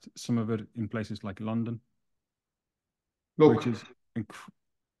expressed. Some of it in places like London, which Look, is inc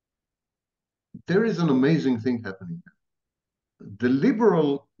there is an amazing thing happening. The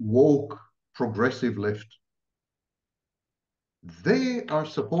liberal, woke, progressive left, they are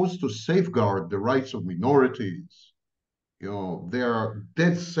supposed to safeguard the rights of minorities. They are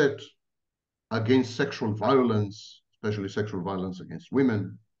dead set against sexual violence, especially sexual violence against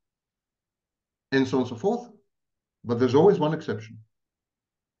women, and so on and so forth. But there's always one exception.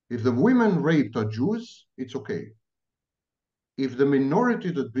 If the women raped are Jews, it's okay. If the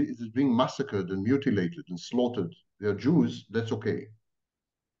minority that is being massacred and mutilated and slaughtered, they are Jews, that's okay.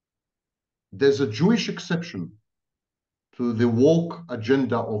 There's a Jewish exception to the woke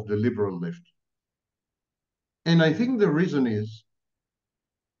agenda of the liberal left. And I think the reason is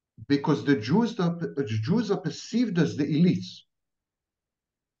because the Jews are perceived as the elites.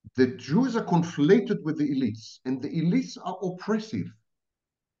 The Jews are conflated with the elites, and the elites are oppressive.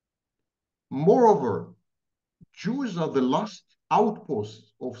 Moreover, Jews are the last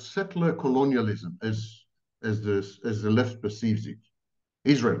outpost of settler colonialism, as the left perceives it.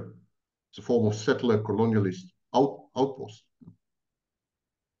 Israel is a form of settler colonialist outpost.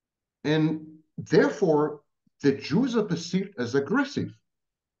 And therefore, the Jews are perceived as aggressive.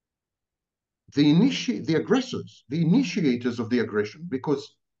 The aggressors, the initiators of the aggression,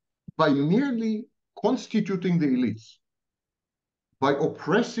 because by merely constituting the elites, by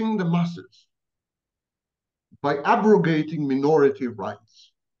oppressing the masses, by abrogating minority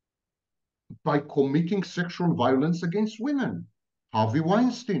rights, by committing sexual violence against women. Harvey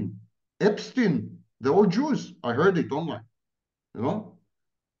Weinstein, Epstein, they're all Jews. I heard it online, you know?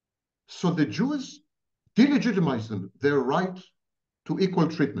 So the Jews delegitimize them, their right to equal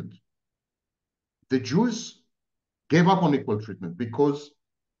treatment. The Jews gave up on equal treatment because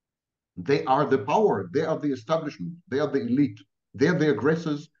they are the power, they are the establishment, they are the elite, they are the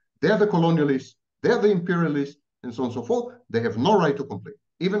aggressors, they are the colonialists, they are the imperialists, and so on and so forth. They have no right to complain.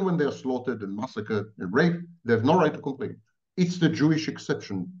 Even when they are slaughtered and massacred and raped, they have no right to complain. It's the Jewish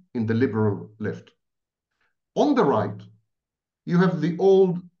exception in the liberal left. On the right, you have the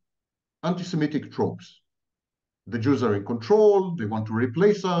old anti-Semitic tropes. The Jews are in control, they want to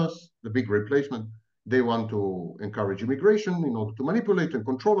replace us, the big replacement. They want to encourage immigration in order to manipulate and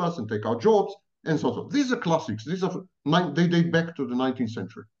control us and take our jobs, and so on. These are classics. They date back to the 19th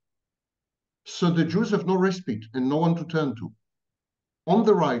century. So the Jews have no respite and no one to turn to. On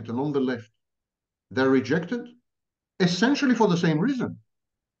the right and on the left, they're rejected essentially for the same reason.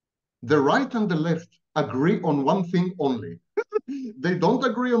 The right and the left agree on one thing only. They don't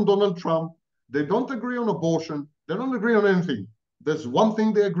agree on Donald Trump. They don't agree on abortion. They don't agree on anything. There's one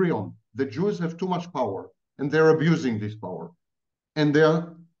thing they agree on. The Jews have too much power, and they're abusing this power. And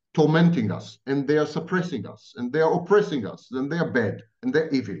they're tormenting us, and they are suppressing us, and they are oppressing us, and they are bad, and they're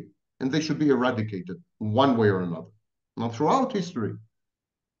evil, and they should be eradicated one way or another. Now, throughout history,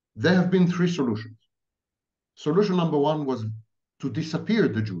 there have been three solutions. Solution number one was to disappear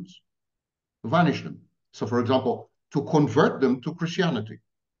the Jews, to vanish them. So, for example, to convert them to Christianity.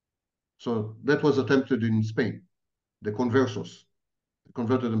 So that was attempted in Spain, the conversos. They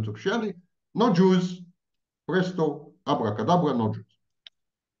converted them to Christianity. No Jews, presto, abracadabra, no Jews.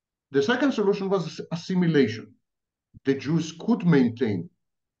 The second solution was assimilation. The Jews could maintain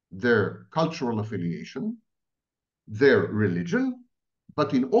their cultural affiliation, their religion,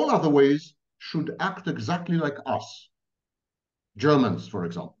 but in all other ways should act exactly like us. Germans, for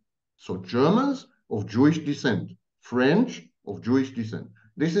example. So Germans of Jewish descent, French of Jewish descent.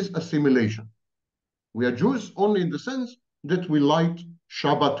 This is assimilation. We are Jews only in the sense that we light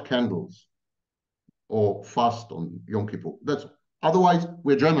Shabbat candles or fast on Yom Kippur. That's otherwise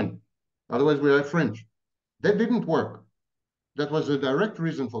we're German. Otherwise we are French. That didn't work. That was the direct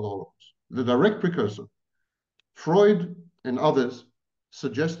reason for the Holocaust, the direct precursor. Freud and others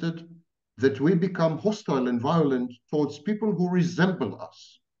suggested that we become hostile and violent towards people who resemble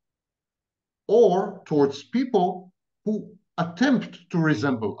us, or towards people who attempt to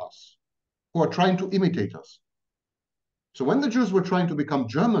resemble us, who are trying to imitate us. So when the Jews were trying to become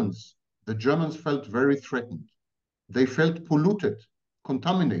Germans, the Germans felt very threatened. They felt polluted,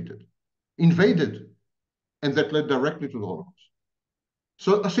 contaminated, invaded, and that led directly to the Holocaust.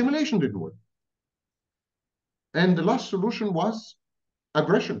 So assimilation didn't work. And the last solution was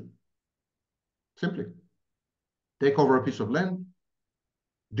aggression. Simply take over a piece of land,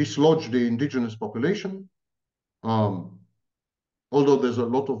 dislodge the indigenous population. Although there's a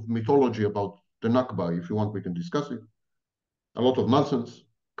lot of mythology about the Nakba, if you want, we can discuss it. A lot of nonsense,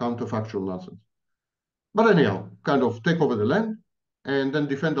 counterfactual nonsense. But anyhow, kind of take over the land and then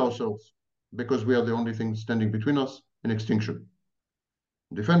defend ourselves because we are the only thing standing between us and extinction.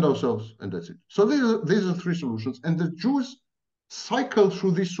 Defend ourselves, and that's it. So these are three solutions, and the Jews cycle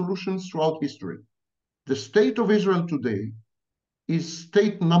through these solutions throughout history. The state of Israel today is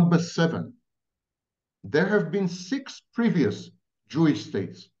state number 7. There have been 6 previous Jewish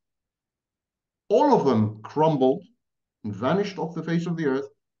states. All of them crumbled and vanished off the face of the earth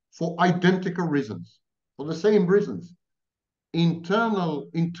for identical reasons, for the same reasons.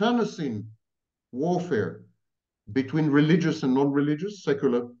 Internecine warfare between religious and non-religious,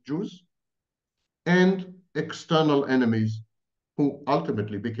 secular Jews, and external enemies who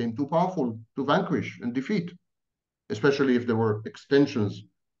ultimately became too powerful to vanquish and defeat, especially if there were extensions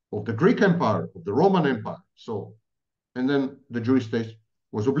of the Greek Empire, of the Roman Empire. So, and then the Jewish state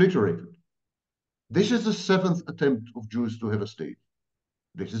was obliterated. This is the 7th attempt of Jews to have a state.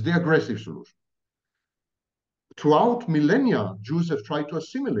 This is the aggressive solution. Throughout millennia, Jews have tried to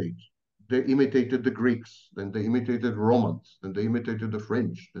assimilate. They imitated the Greeks, then they imitated Romans, then they imitated the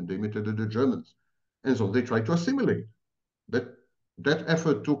French, then they imitated the Germans. And so they tried to assimilate. That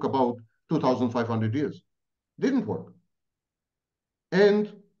effort took about 2,500 years. Didn't work.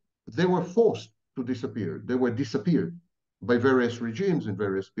 And they were forced to disappear. They were disappeared by various regimes in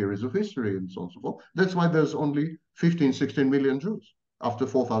various periods of history and so on and so forth. That's why there's only 15, 16 million Jews after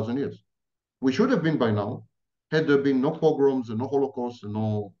 4,000 years. We should have been by now, had there been no pogroms and no Holocaust and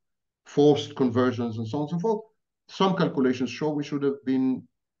no forced conversions and so on and so forth. Some calculations show we should have been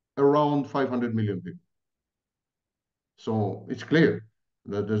around 500 million people. So it's clear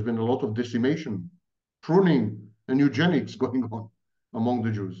that there's been a lot of decimation, pruning, and eugenics going on among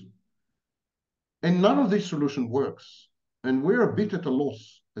the Jews. And none of this solution works. And we're a bit at a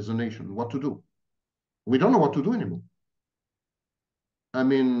loss as a nation what to do. We don't know what to do anymore. I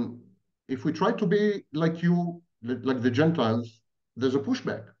mean, if we try to be like you, like the Gentiles, there's a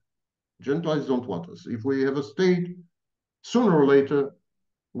pushback. Gentiles don't want us. If we have a state, sooner or later,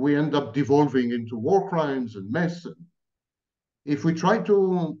 we end up devolving into war crimes and mess. If we try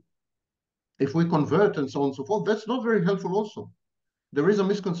to, if we convert and so on and so forth, that's not very helpful also. There is a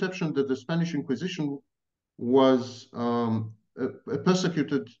misconception that the Spanish Inquisition was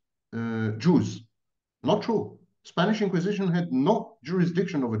persecuted Jews. Not true. Spanish Inquisition had no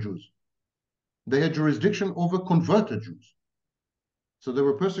jurisdiction over Jews. They had jurisdiction over converted Jews. So they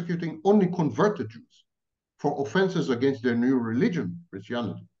were persecuting only converted Jews for offenses against their new religion,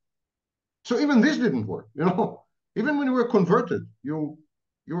 Christianity. So even this didn't work, you know. Even when you were converted, you're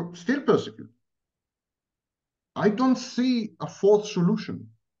still persecuted. I don't see a fourth solution.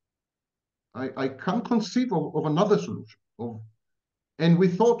 I can't conceive of another solution. And we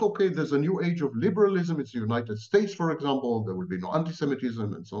thought, okay, there's a new age of liberalism. It's the United States, for example. There will be no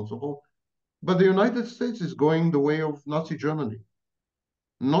anti-Semitism and so on and so forth. But the United States is going the way of Nazi Germany,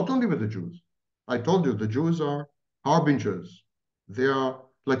 not only with the Jews. I told you, the Jews are harbingers. They are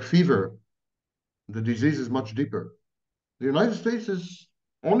like fever. The disease is much deeper. The United States is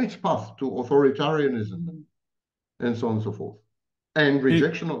on its path to authoritarianism and so on and so forth, and It,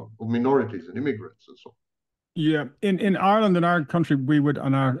 rejection of minorities and immigrants and so on. yeah, in Ireland, in our country, we would,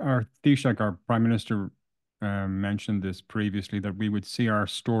 and our Taoiseach, our Prime Minister, mentioned this previously, that we would see our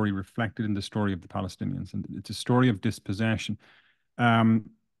story reflected in the story of the Palestinians, and it's a story of dispossession. Um,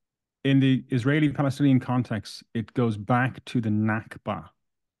 in the Israeli-Palestinian context, it goes back to the Nakba,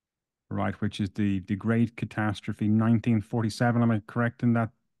 right, which is the great catastrophe, 1947. Am I correct in that?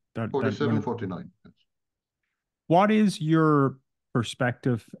 That when 47, it, 49. what is your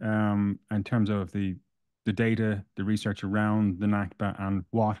perspective in terms of the data, the research around the Nakba, and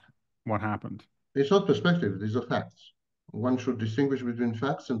what happened? It's not perspective, these are facts. One should distinguish between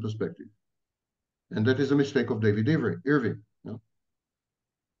facts and perspective. And that is a mistake of David Irving. You know?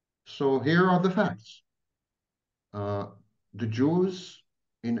 So here are the facts. Uh, the Jews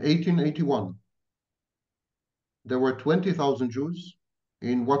in 1881, there were 20,000 Jews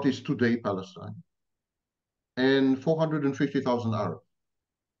in what is today Palestine and 450,000 Arabs.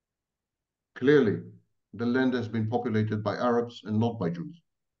 Clearly, the land has been populated by Arabs and not by Jews.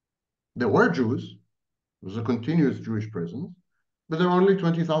 There were Jews, there was a continuous Jewish presence, but there were only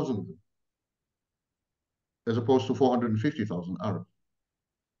 20,000 of them, as opposed to 450,000 Arabs.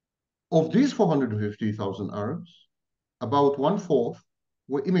 Of these 450,000 Arabs, about one-fourth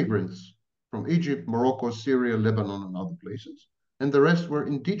were immigrants from Egypt, Morocco, Syria, Lebanon, and other places, and the rest were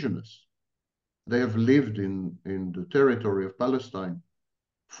indigenous. They have lived in the territory of Palestine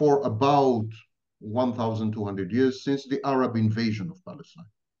for about 1,200 years since the Arab invasion of Palestine.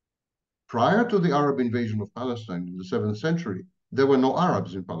 Prior to the Arab invasion of Palestine in the 7th century, there were no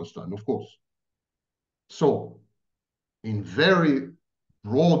Arabs in Palestine, of course. So, in very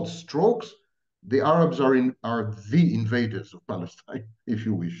broad strokes, the Arabs are the invaders of Palestine, if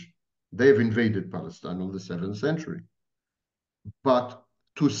you wish. They've invaded Palestine in the 7th century. But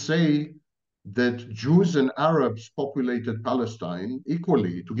to say that Jews and Arabs populated Palestine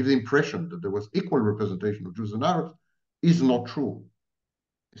equally, to give the impression that there was equal representation of Jews and Arabs, is not true.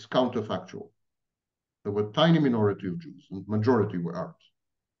 It's counterfactual. There were a tiny minority of Jews, and majority were Arabs.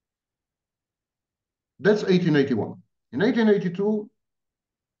 That's 1881. In 1882,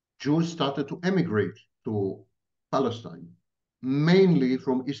 Jews started to emigrate to Palestine, mainly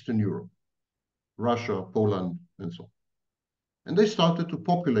from Eastern Europe, Russia, Poland, and so on. And they started to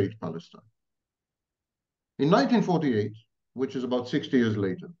populate Palestine. In 1948, which is about 60 years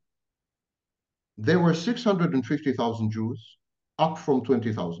later, there were 650,000 Jews, up from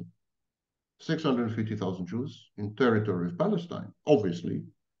 20,000. 650,000 Jews in territory of Palestine. Obviously,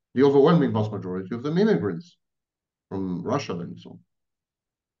 the overwhelming vast majority of them immigrants from Russia and so on.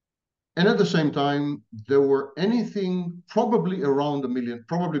 And at the same time, there were anything probably around a million,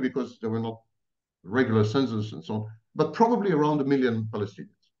 probably because there were not regular census and so on, but probably around a million Palestinians.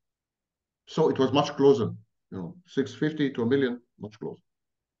 So it was much closer, 650 to a million, much closer.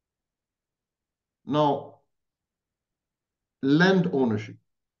 Now, land ownership.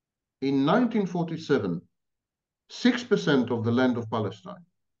 In 1947, 6% of the land of Palestine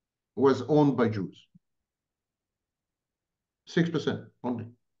was owned by Jews. 6% only.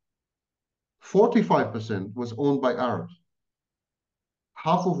 45% was owned by Arabs,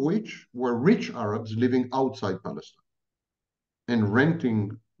 half of which were rich Arabs living outside Palestine and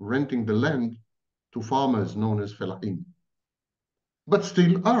renting the land to farmers known as fellaheen. But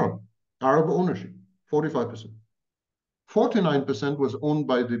still Arab ownership, 45%. 49% was owned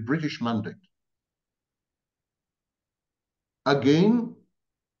by the British Mandate. Again,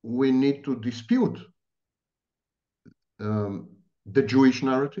 we need to dispute the Jewish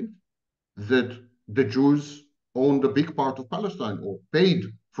narrative that the Jews owned a big part of Palestine or paid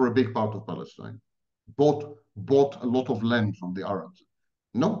for a big part of Palestine, bought a lot of land from the Arabs.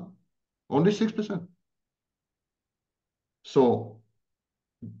 No, only 6%. So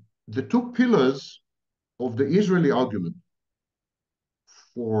the two pillars of the Israeli argument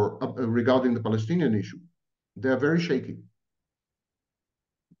regarding the Palestinian issue, they're very shaky.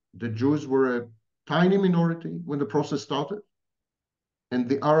 The Jews were a tiny minority when the process started, and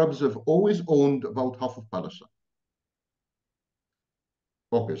the Arabs have always owned about half of Palestine.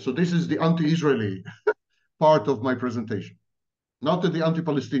 Okay, so this is the anti-Israeli part of my presentation, not the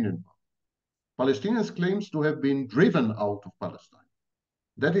anti-Palestinian part. Palestinians claims to have been driven out of Palestine.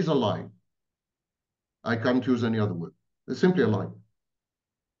 That is a lie. I can't use any other word. It's simply a lie.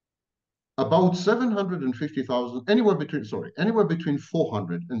 About 750,000, anywhere between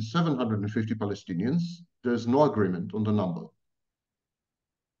 400 and 750 Palestinians, there's no agreement on the number,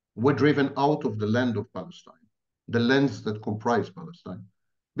 were driven out of the land of Palestine, the lands that comprise Palestine,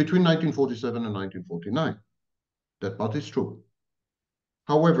 between 1947 and 1949. That part is true.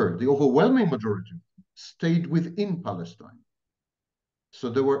 However, the overwhelming majority stayed within Palestine. So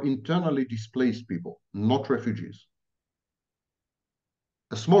they were internally displaced people, not refugees.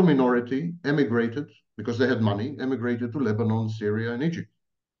 A small minority emigrated because they had money, emigrated to Lebanon, Syria, and Egypt.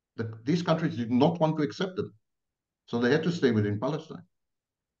 These countries did not want to accept them. So they had to stay within Palestine.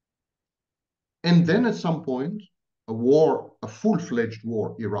 And then at some point, a full-fledged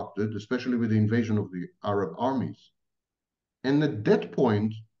war erupted, especially with the invasion of the Arab armies. And at that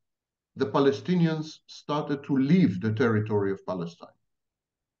point, the Palestinians started to leave the territory of Palestine.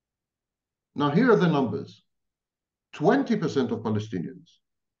 Now, here are the numbers. 20% of Palestinians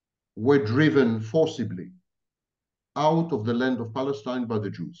were driven forcibly out of the land of Palestine by the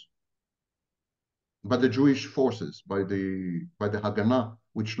Jews, by the Jewish forces, by the Haganah,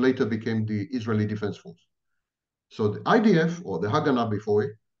 which later became the Israeli Defense Force. So the IDF, or the Haganah before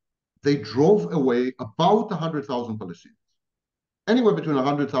it, they drove away about 100,000 Palestinians, anywhere between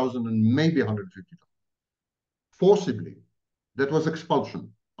 100,000 and maybe 150,000. Forcibly. That was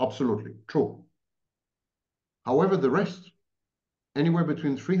expulsion, absolutely, true. However, the rest, anywhere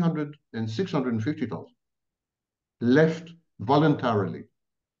between 300 and 650,000, left voluntarily,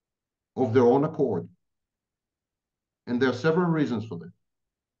 of their own accord. And there are several reasons for that.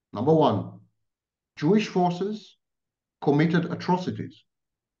 Number one, Jewish forces committed atrocities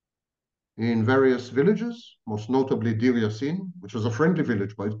in various villages, most notably Dir Yassin, which was a friendly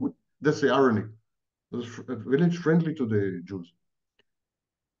village, by the way. That's the irony. It was a village friendly to the Jews.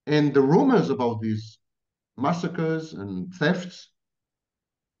 And the rumors about these massacres and thefts,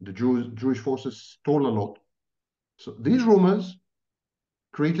 the Jewish forces stole a lot. So these rumors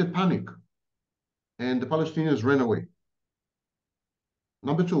created panic, and the Palestinians ran away.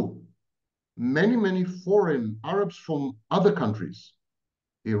 Number two, many foreign Arabs from other countries,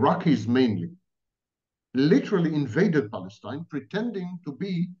 Iraqis mainly, literally invaded Palestine, pretending to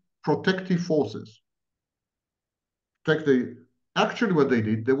be protective forces. Actually what they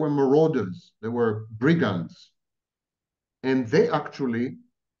did, they were marauders, they were brigands, and they actually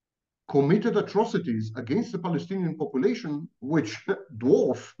committed atrocities against the Palestinian population, which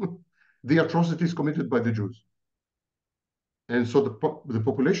dwarf the atrocities committed by the Jews. And so the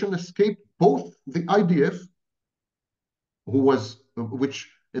population escaped both the IDF, which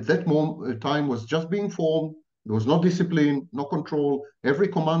at that time was just being formed. There was no discipline, no control. Every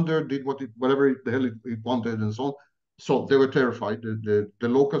commander did whatever the hell it wanted and so on. So they were terrified. The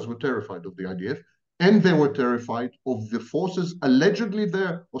locals were terrified of the IDF, and they were terrified of the forces allegedly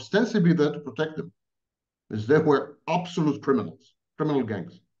there, ostensibly there to protect them, because they were absolute criminals, criminal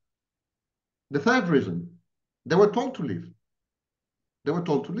gangs. The third reason, they were told to leave. They were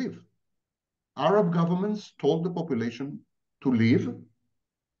told to leave. Arab governments told the population to leave,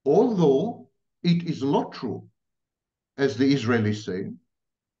 although it is not true, as the Israelis say,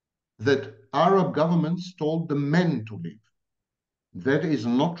 that Arab governments told the men to leave. That is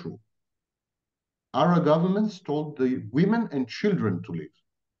not true. Arab governments told the women and children to leave,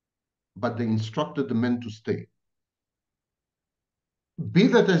 but they instructed the men to stay. Be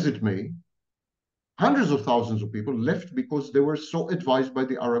that as it may, hundreds of thousands of people left because they were so advised by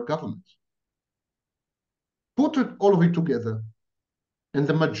the Arab governments. Put all of it together, and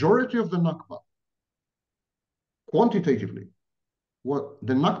the majority of the Nakba, quantitatively,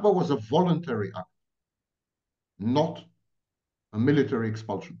 the Nakba was a voluntary act, not a military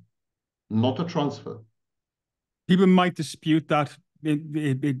expulsion, not a transfer. People might dispute that.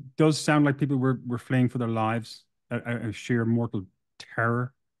 It does sound like people were fleeing for their lives, a sheer mortal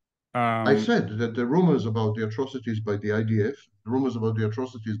terror. I Um, said that the rumors about the atrocities by the IDF, the rumors about the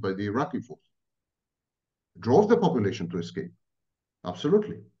atrocities by the Iraqi force, drove the population to escape.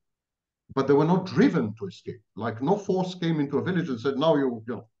 Absolutely. But they were not driven to escape. Like no force came into a village and said, now you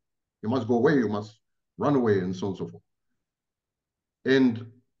must go away, you must run away, and so on and so forth. And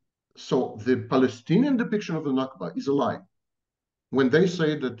so the Palestinian depiction of the Nakba is a lie. When they say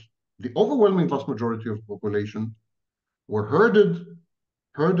that the overwhelming vast majority of the population were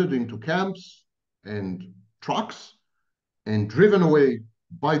herded into camps and trucks and driven away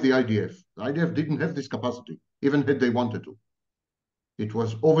by the IDF. The IDF didn't have this capacity, even had they wanted to. It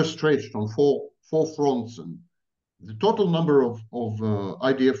was overstretched on four fronts, and the total number of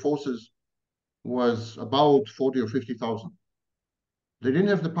IDF forces was about 40 or 50,000. They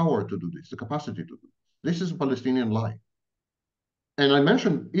didn't have the power to do this, the capacity to do this. This is a Palestinian lie. And I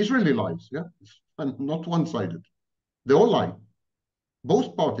mentioned Israeli lies, yeah, and not one-sided. They all lie.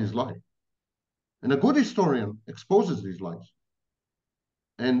 Both parties lie. And a good historian exposes these lies,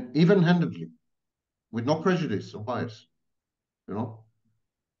 and even-handedly, with no prejudice or bias, you know.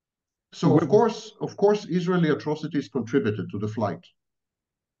 So of course, Israeli atrocities contributed to the flight.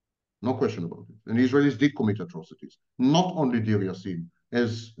 No question about it. And Israelis did commit atrocities, not only Deir Yassin,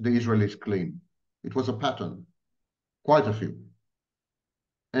 as the Israelis claim. It was a pattern, quite a few.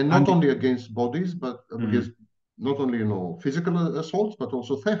 And not and only against bodies, but mm, against not only physical assaults, but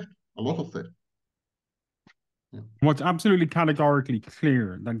also theft, a lot of theft. Yeah. what's absolutely categorically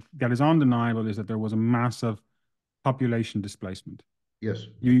clear that is undeniable is that there was a massive population displacement. Yes.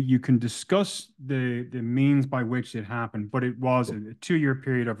 You can discuss the means by which it happened, but it was a 2 year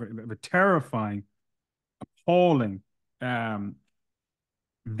period of a terrifying, appalling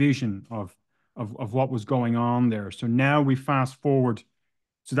vision of what was going on there. So now we fast forward.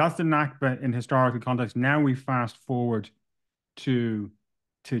 So that's the Nakba in historical context. Now we fast forward to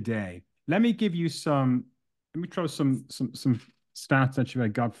today. Let me give you some. Let me throw some stats that you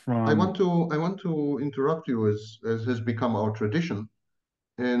got from. I want to interrupt you as has become our tradition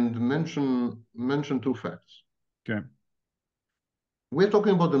and mention two facts. Okay. We're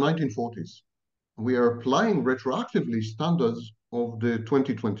talking about the 1940s. We are applying retroactively standards of the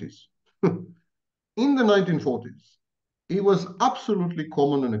 2020s. In the 1940s, it was absolutely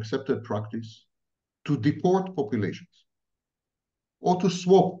common and accepted practice to deport populations or to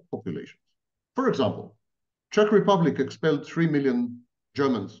swap populations. For example, Czech Republic expelled 3 million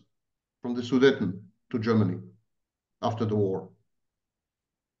Germans from the Sudeten to Germany after the war.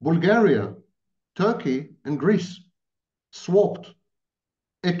 Bulgaria, Turkey, and Greece swapped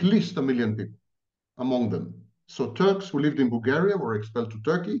at least 1 million people among them. So Turks who lived in Bulgaria were expelled to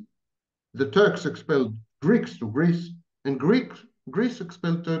Turkey. The Turks expelled Greeks to Greece, and Greece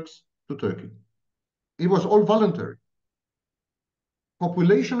expelled Turks to Turkey. It was all voluntary.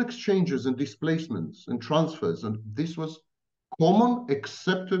 Population exchanges and displacements and transfers, and this was common,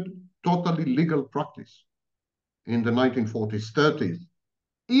 accepted, totally legal practice in the 1940s, 30s,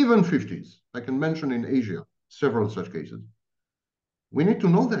 even 50s. I can mention in Asia several such cases. We need to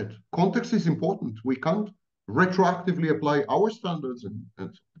know that. Context is important. We can't retroactively apply our standards. And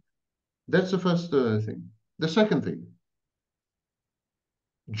that's the first thing. The second thing,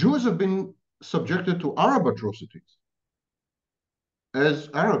 Jews have been subjected to Arab atrocities as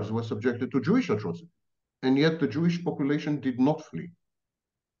Arabs were subjected to Jewish atrocities. And yet the Jewish population did not flee,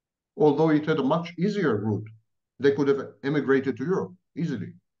 although it had a much easier route. They could have emigrated to Europe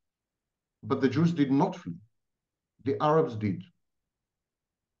easily. But the Jews did not flee. The Arabs did.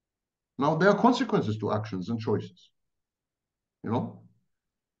 Now, there are consequences to actions and choices, you know?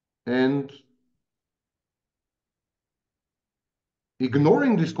 And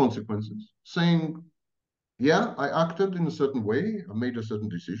ignoring these consequences, saying, yeah, I acted in a certain way, I made a certain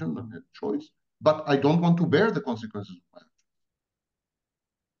decision, I made a choice, but I don't want to bear the consequences of my action.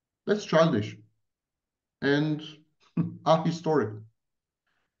 That's childish and ahistorical.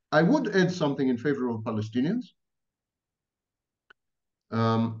 I would add something in favor of Palestinians.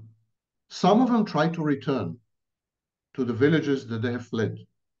 Um, some of them try to return to the villages that they have fled,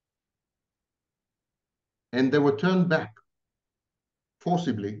 and they were turned back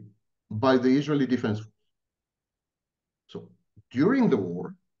forcibly by the Israeli Defense Force. So during the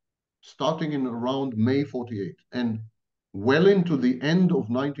war, starting in around May 48 and well into the end of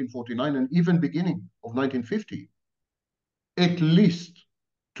 1949 and even beginning of 1950, at least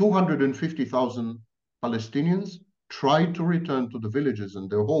 250,000 Palestinians tried to return to the villages and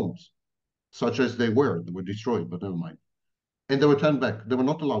their homes, such as they were. They were destroyed, but never mind. And they were turned back. They were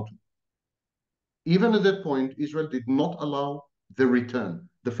not allowed to. Even at that point, Israel did not allow the return,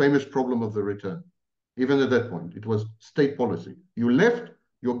 the famous problem of the return. Even at that point, it was state policy. You left,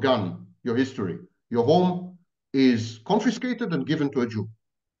 you're gone, your history. Your home is confiscated and given to a Jew.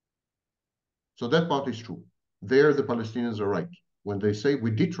 So that part is true. There, the Palestinians are right when they say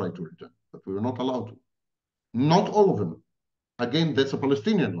we did try to return, but we were not allowed to. Not all of them. Again, that's a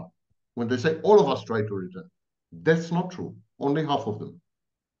Palestinian lie. When they say all of us tried to return, that's not true. Only half of them,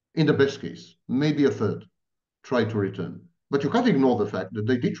 in the best case, maybe a third, tried to return. But you can't ignore the fact that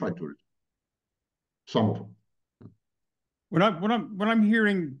they did try to return. Some of them. When I'm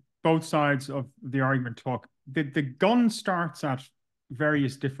hearing both sides of the argument talk, the gun starts at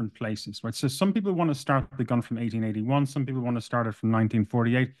various different places, right? So some people want to start the gun from 1881, some people want to start it from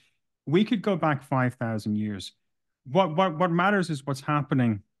 1948. We could go back 5,000 years. What matters is what's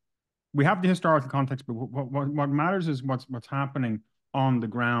happening. We have the historical context, but what matters is what's happening on the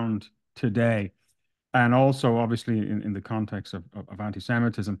ground today, and also obviously in the context of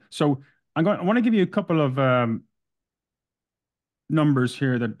anti-Semitism. So I want to give you a couple of numbers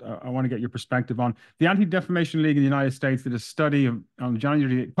here that I want to get your perspective on. The Anti-Defamation League in the United States did a study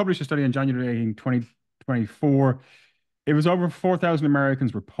published a study on January 18, 2024. It was over 4,000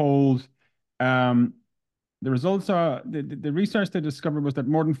 Americans were polled. The results are the research they discovered was that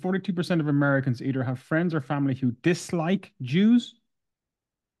more than 42% of Americans either have friends or family who dislike Jews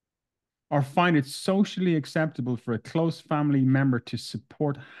or find it socially acceptable for a close family member to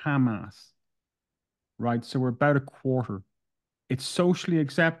support Hamas. Right? So we're about a quarter. It's socially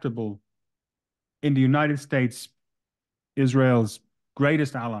acceptable in the United States, Israel's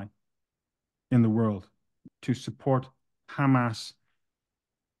greatest ally in the world, to support Hamas.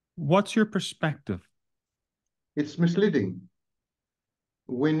 What's your perspective? It's misleading.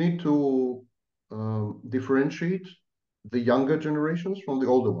 We need to differentiate the younger generations from the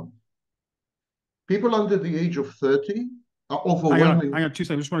older ones. People under the age of 30 are overwhelming. Hang on 2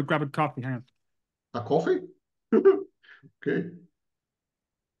 seconds. I just want to grab a coffee. Hang on. A coffee? Okay.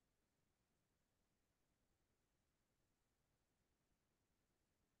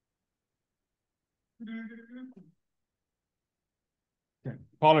 Okay.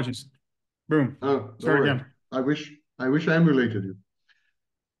 Apologies. Boom. Oh, don't Start worry. again. I wish I emulated you.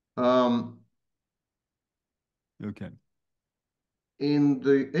 Okay. In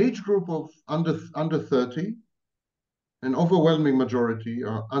the age group of under 30, an overwhelming majority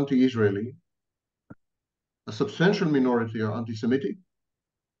are anti-Israeli, a substantial minority are anti-Semitic,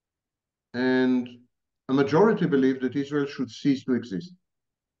 and a majority believe that Israel should cease to exist.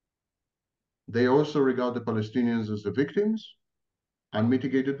 They also regard the Palestinians as the victims,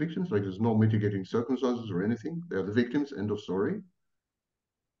 unmitigated victims, like there's no mitigating circumstances or anything. They are the victims, end of story.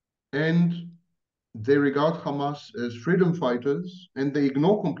 And they regard Hamas as freedom fighters, and they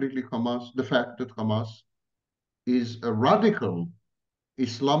ignore completely the fact that Hamas is a radical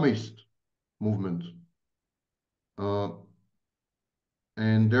Islamist movement, uh,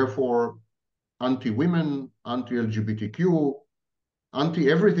 and therefore anti-women, anti-LGBTQ,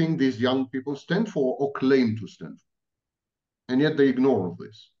 anti-everything these young people stand for or claim to stand for. And yet they ignore all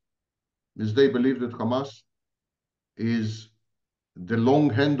this, because they believe that Hamas is the long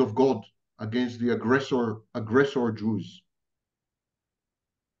hand of God against the aggressor Jews.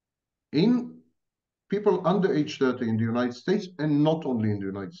 In people under age 30 in the United States, and not only in the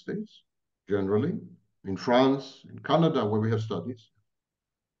United States, generally, in France, in Canada, where we have studies,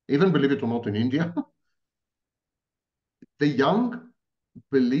 even believe it or not, in India, the young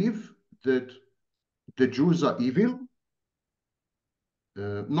believe that the Jews are evil,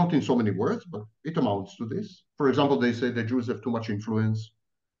 not in so many words, but it amounts to this. For example, they say the Jews have too much influence,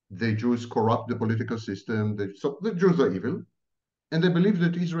 the Jews corrupt the political system, so the Jews are evil. And they believe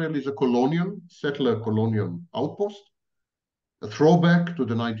that Israel is a settler colonial outpost, a throwback to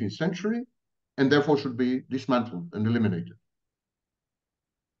the 19th century, and therefore should be dismantled and eliminated.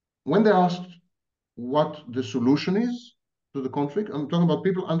 When they asked what the solution is to the conflict, I'm talking about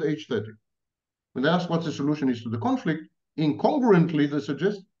people under age 30. When they ask what the solution is to the conflict, incongruently, they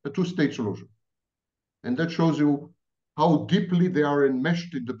suggest a two-state solution. And that shows you how deeply they are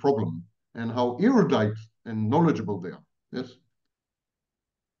enmeshed in the problem and how erudite and knowledgeable they are. Yes.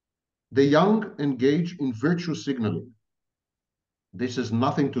 The young engage in virtue signaling. This has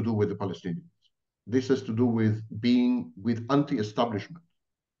nothing to do with the Palestinians. This has to do with being with anti-establishment,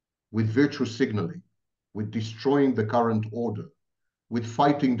 with virtue signaling. with destroying the current order, with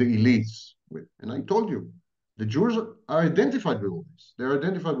fighting the elites. And I told you, the Jews are identified with all this. They're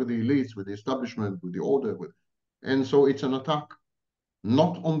identified with the elites, with the establishment, with the order. And so it's an attack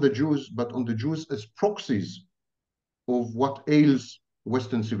not on the Jews, but on the Jews as proxies of what ails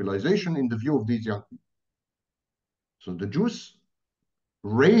Western civilization in the view of these young people. So the Jews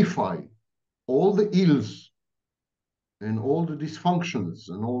reify all the ills and all the dysfunctions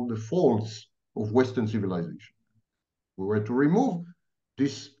and all the faults of Western civilization. We were to remove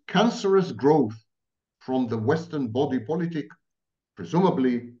this cancerous growth from the Western body politic.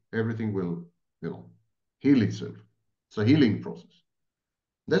 Presumably, everything will, heal itself. It's a healing process.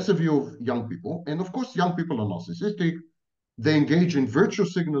 That's the view of young people. And of course, young people are narcissistic. They engage in virtue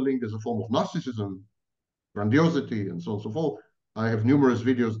signaling as a form of narcissism, grandiosity, and so on and so forth. I have numerous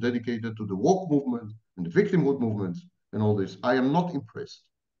videos dedicated to the woke movement and the victimhood movement and all this. I am not impressed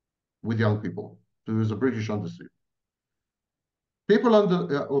with young people, to use a British understatement. People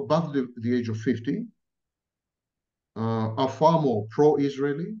above the age of 50 are far more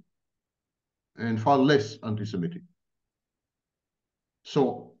pro-Israeli and far less anti-Semitic.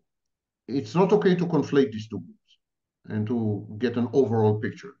 So it's not okay to conflate these two groups and to get an overall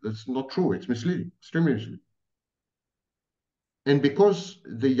picture. That's not true. It's misleading, extremely misleading. And because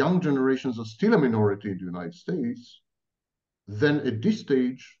the young generations are still a minority in the United States, then at this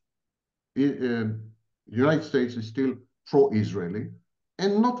stage, the United States is still pro-Israeli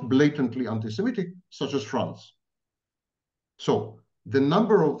and not blatantly anti-Semitic, such as France. So the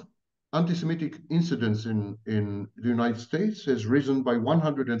number of anti-Semitic incidents in the United States has risen by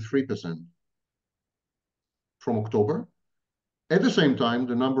 103% from October. At the same time,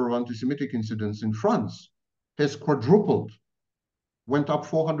 the number of anti-Semitic incidents in France has quadrupled, went up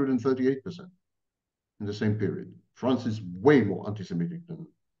 438% in the same period. France is way more anti-Semitic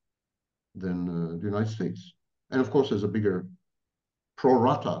than the United States. And of course, there's a bigger pro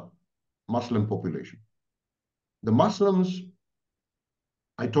rata Muslim population. The Muslims,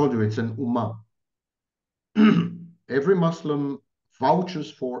 I told you, it's an ummah. Every Muslim vouches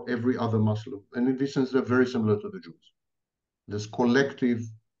for every other Muslim. And in this sense, they're very similar to the Jews. There's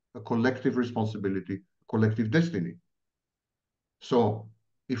a collective responsibility, a collective destiny. So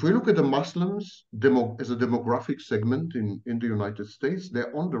if we look at the Muslims as a demographic segment in the United States,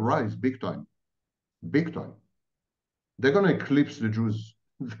 they're on the rise big time, big time. They're going to eclipse the Jews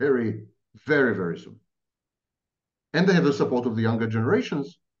very, very, very soon. And they have the support of the younger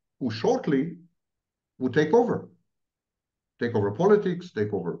generations who shortly will take over politics,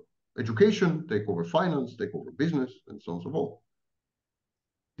 take over education, take over finance, take over business, and so on and so forth.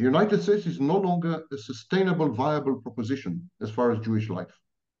 The United States is no longer a sustainable, viable proposition as far as Jewish life,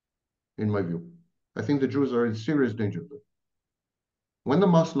 in my view. I think the Jews are in serious danger. When the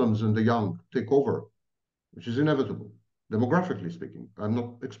Muslims and the young take over, which is inevitable, demographically speaking, I'm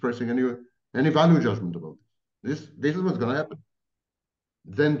not expressing any value judgment about this. This is what's going to happen.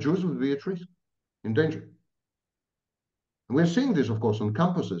 Then Jews will be at risk, in danger. And we're seeing this, of course, on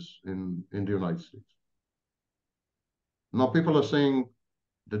campuses in the United States. Now people are saying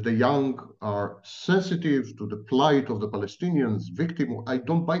that the young are sensitive to the plight of the Palestinians, victim. I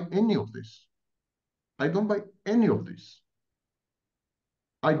don't buy any of this. I don't buy any of this.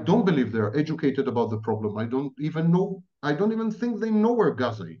 I don't believe they're educated about the problem. I don't even think they know where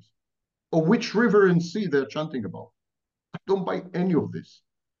Gaza is or which river and sea they're chanting about. I don't buy any of this.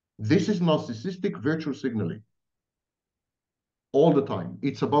 This is narcissistic virtue signaling all the time.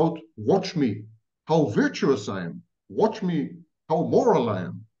 It's about watch me, how virtuous I am. Watch me, how moral I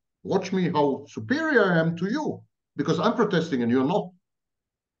am. Watch me, how superior I am to you, because I'm protesting and you're not.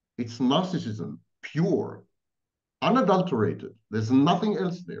 It's narcissism, pure, unadulterated. There's nothing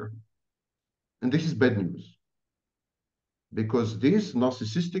else there. And this is bad news, because these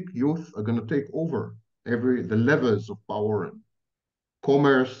narcissistic youth are going to take over the levers of power and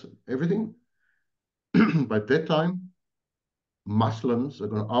commerce, everything. By that time, Muslims are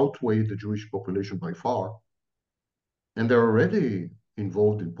going to outweigh the Jewish population by far. And they're already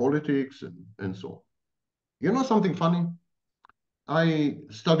involved in politics and so on. You know something funny? I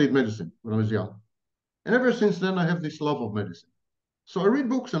studied medicine when I was young. And ever since then, I have this love of medicine. So I read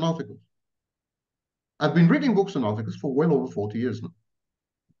books and articles. I've been reading books and articles for well over 40 years now.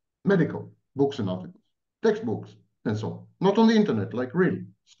 Medical books and articles, textbooks, and so on. Not on the internet, like real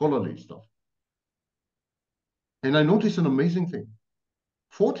scholarly stuff. And I noticed an amazing thing.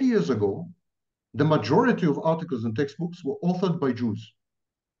 40 years ago, the majority of articles and textbooks were authored by Jews.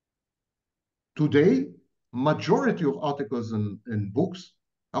 Today, majority of articles and books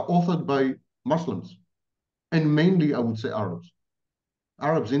are authored by Muslims, and mainly, I would say, Arabs.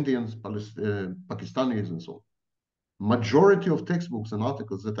 Arabs, Indians, Pakistanis, and so on. Majority of textbooks and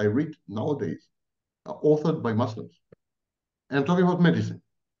articles that I read nowadays are authored by Muslims. And I'm talking about medicine.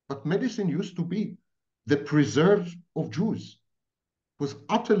 But medicine used to be the preserve of Jews. It was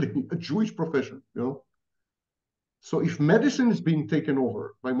utterly a Jewish profession, you know. So if medicine is being taken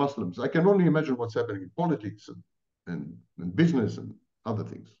over by Muslims, I can only imagine what's happening in politics and business and other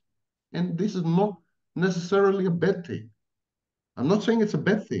things. And this is not necessarily a bad thing. I'm not saying it's a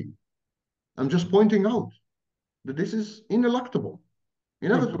bad thing. I'm just pointing out that this is ineluctable,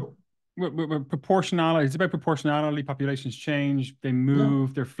 inevitable. Proportionality. It's about proportionality. Populations change. They Yeah,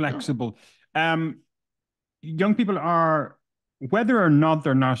 move. They're yeah. flexible. Um, Young people are, whether or not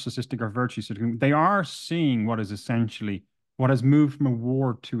they're narcissistic or virtue seeking, they are seeing what is essentially what has moved from a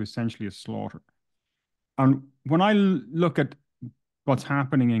war to essentially a slaughter. And when I look at what's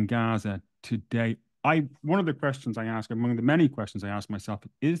happening in Gaza today, one of the questions I ask, among the many questions I ask myself,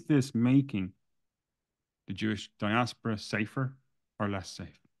 is this making the Jewish diaspora safer or less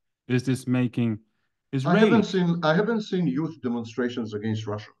safe? Is this making Israelis? I haven't seen youth demonstrations against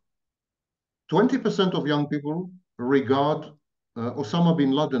Russia. 20% of young people regard Osama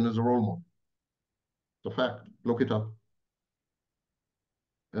bin Laden as a role model. It's a fact. Look it up.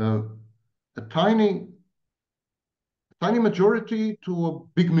 Uh, a tiny majority to a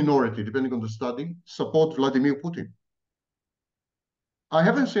big minority, depending on the study, support Vladimir Putin. I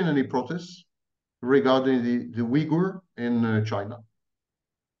haven't seen any protests regarding the Uyghur in China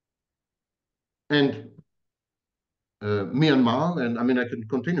and Myanmar, and I mean, I can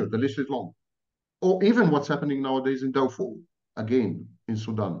continue, the list is long. Or even what's happening nowadays in Darfur, again, in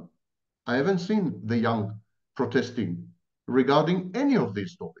Sudan. I haven't seen the young protesting regarding any of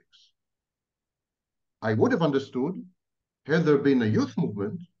these topics. I would have understood had there been a youth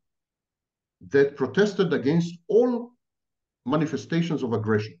movement that protested against all manifestations of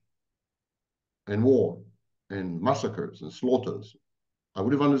aggression and war and massacres and slaughters. I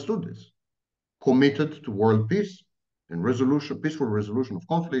would have understood this. Committed to world peace and peaceful resolution of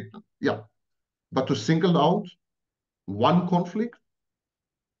conflict. Yeah. But to single out one conflict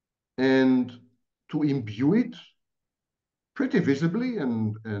and to imbue it pretty visibly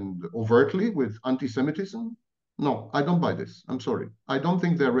and overtly with anti-Semitism, no, I don't buy this. I'm sorry. I don't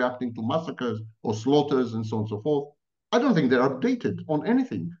think they're reacting to massacres or slaughters and so on and so forth. I don't think they're updated on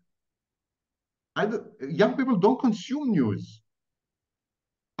anything. Young people don't consume news.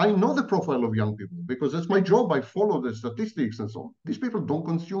 I know the profile of young people because that's my job. I follow the statistics and so on. These people don't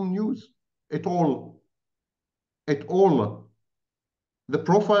consume news at all. At all. The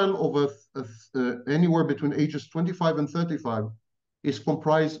profile of anywhere between ages 25 and 35 is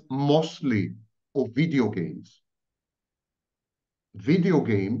comprised mostly of video games. Video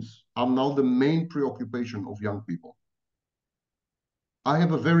games are now the main preoccupation of young people. I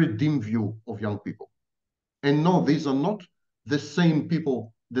have a very dim view of young people. And no, these are not the same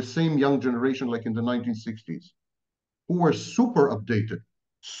people, the same young generation like in the 1960s, who were super updated,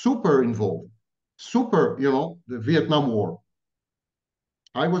 super involved, super, you know, the Vietnam War.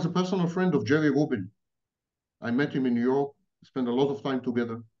 I was a personal friend of Jerry Rubin. I met him in New York, spent a lot of time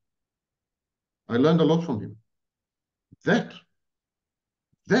together. I learned a lot from him. That,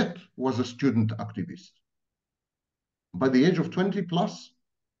 that was a student activist. By the age of 20 plus,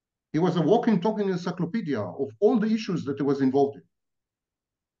 he was a walking, talking encyclopedia of all the issues that he was involved in.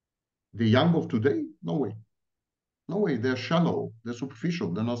 The young of today, no way. No way, they're shallow, they're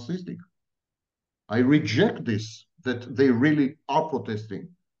superficial, they're narcissistic. I reject this, that they really are protesting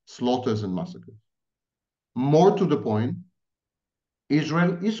slaughters and massacres. More to the point,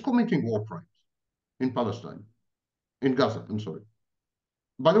 Israel is committing war crimes in Palestine, in Gaza, I'm sorry.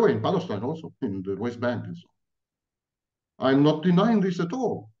 By the way, in Palestine also, in the West Bank and so on. I'm not denying this at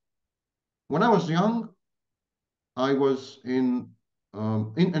all. When I was young, I was in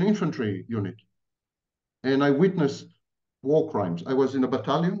an infantry unit, and I witnessed war crimes. I was in a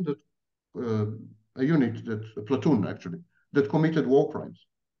battalion that, a platoon actually, that committed war crimes,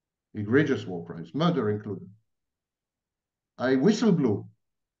 egregious war crimes, murder included. I whistle blew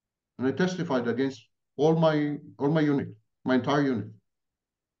and I testified against all my unit, my entire unit.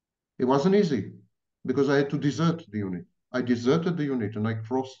 It wasn't easy because I had to desert the unit. I deserted the unit and I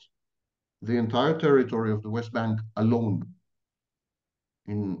crossed the entire territory of the West Bank alone.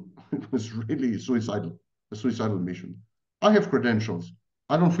 It was really suicidal, a suicidal mission. I have credentials.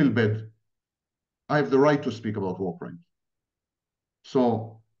 I don't feel bad. I have the right to speak about war crimes.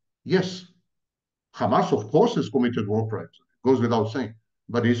 So, yes, Hamas, of course, has committed war crimes. It goes without saying.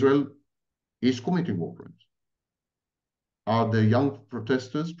 But Israel is committing war crimes. Are the young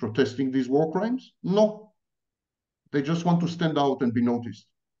protesters protesting these war crimes? No. They just want to stand out and be noticed.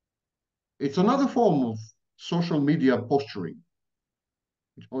 It's another form of social media posturing,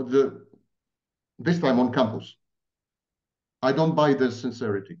 or this time on campus. I don't buy their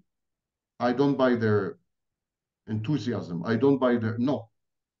sincerity. I don't buy their enthusiasm. I don't buy their, no,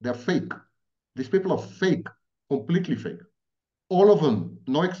 they're fake. These people are fake, completely fake. All of them,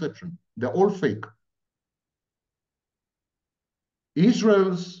 no exception. They're all fake.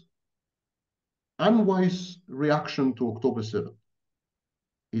 Israel's unwise reaction to October 7th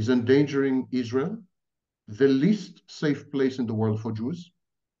is endangering Israel, the least safe place in the world for Jews,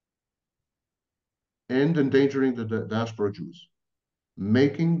 and endangering the diaspora Jews,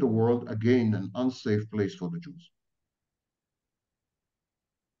 making the world again an unsafe place for the Jews.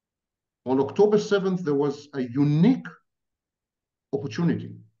 On October 7th, there was a unique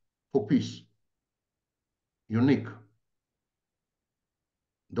opportunity for peace. Unique.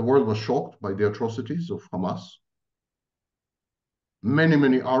 The world was shocked by the atrocities of Hamas.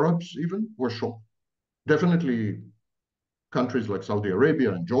 Many Arabs even were shocked. Definitely countries like Saudi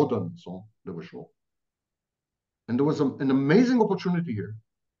Arabia and Jordan and so on, they were shocked. And there was an amazing opportunity here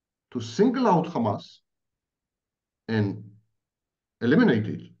to single out Hamas and eliminate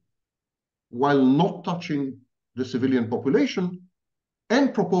it while not touching the civilian population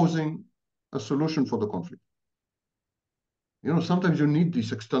and proposing a solution for the conflict. You know, sometimes you need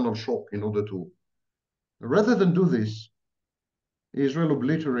this external shock in order to, rather than do this, Israel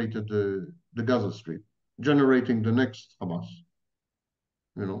obliterated the Gaza Strip, generating the next Hamas.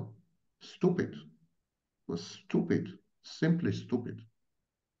 You know, stupid. It was stupid, simply stupid,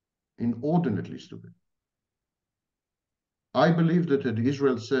 inordinately stupid. I believe that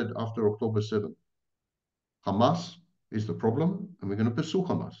Israel said after October 7th, Hamas is the problem, and we're going to pursue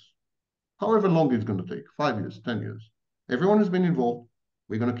Hamas. However long it's going to take, 5 years, 10 years. Everyone has been involved.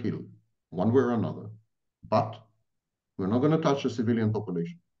 We're going to kill one way or another. But we're not going to touch the civilian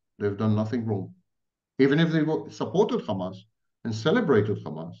population. They've done nothing wrong. Even if they supported Hamas and celebrated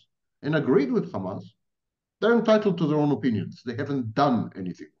Hamas and agreed with Hamas, they're entitled to their own opinions. They haven't done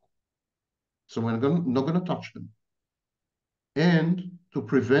anything. So we're not going to touch them. And to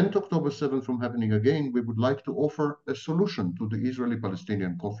prevent October 7th from happening again, we would like to offer a solution to the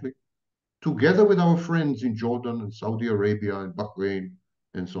Israeli-Palestinian conflict, together with our friends in Jordan and Saudi Arabia and Bahrain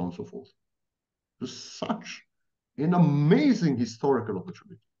and so on and so forth. It was such an amazing historical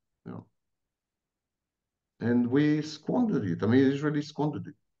opportunity, you know. And we squandered it. I mean, Israelis squandered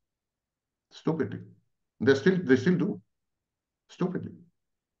it stupidly. They still do, stupidly.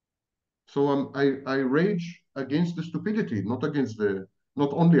 So I rage against the stupidity, not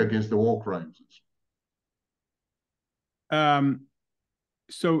only against the war crimes.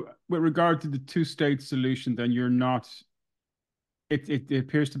 So with regard to the two-state solution, then you're not, it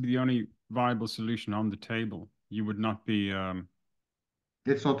appears to be the only viable solution on the table. You would not be.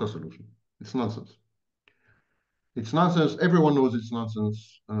 It's not a solution. It's nonsense. It's nonsense. Everyone knows it's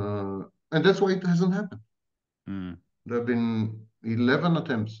nonsense. And that's why it hasn't happened. There have been 11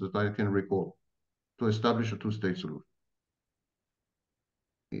 attempts that I can recall to establish a two-state solution.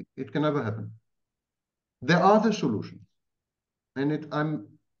 It can never happen. There are other solutions. And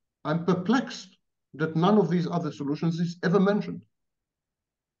I'm perplexed that none of these other solutions is ever mentioned.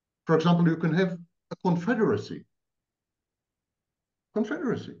 For example, you can have a confederacy.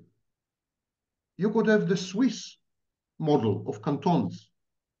 Confederacy. You could have the Swiss model of cantons.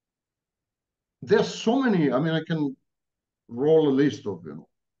 There's so many, I mean, I can roll a list of, you know,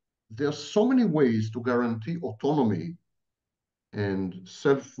 there's so many ways to guarantee autonomy and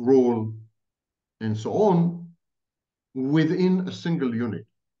self-rule and so on within a single unit,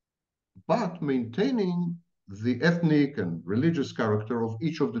 but maintaining the ethnic and religious character of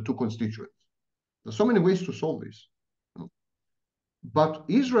each of the two constituents. There's so many ways to solve this. But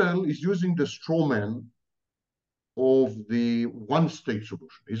Israel is using the straw man of the one-state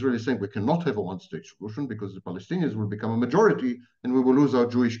solution. Israel is saying we cannot have a one-state solution because the Palestinians will become a majority and we will lose our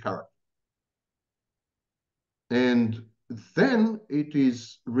Jewish character. And then it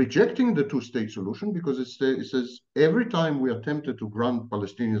is rejecting the two-state solution because it says every time we attempted to grant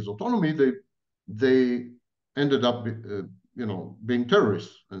Palestinians autonomy, they ended up, you know, being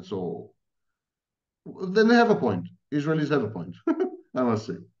terrorists. And so then they have a point. Israelis have a point, I must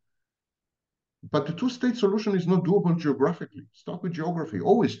say. But the two-state solution is not doable geographically. Start with geography.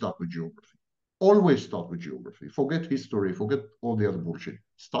 Always start with geography. Always start with geography. Forget history. Forget all the other bullshit.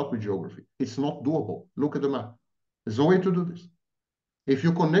 Start with geography. It's not doable. Look at the map. There's no way to do this. If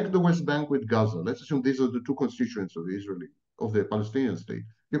you connect the West Bank with Gaza, let's assume these are the two constituents of the Palestinian state.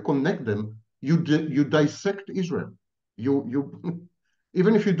 You connect them. You dissect Israel. You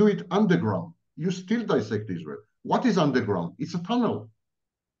even if you do it underground, you still dissect Israel. What is underground? It's a tunnel.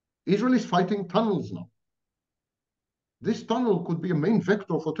 Israel is fighting tunnels now. This tunnel could be a main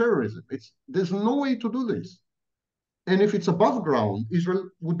vector for terrorism. There's no way to do this. And if it's above ground, Israel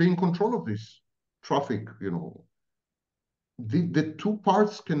would be in control of this traffic, The two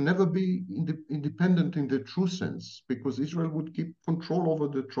parts can never be independent in the true sense, because Israel would keep control over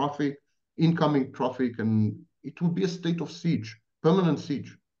the traffic, incoming traffic, and it would be a state of siege, permanent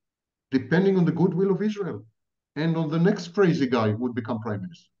siege, depending on the goodwill of Israel and on the next crazy guy who would become prime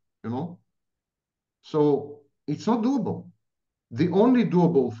minister, you know? So it's not doable. The only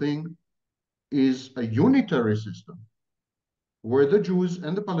doable thing is a unitary system where the Jews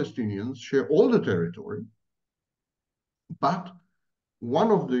and the Palestinians share all the territory, but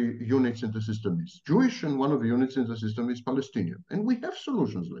one of the units in the system is Jewish and one of the units in the system is Palestinian. And we have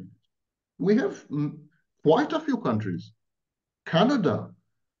solutions like this. We have quite a few countries, Canada,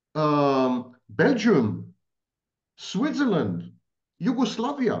 Belgium, Switzerland,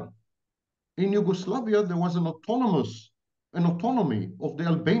 Yugoslavia. In Yugoslavia, there was an autonomy of the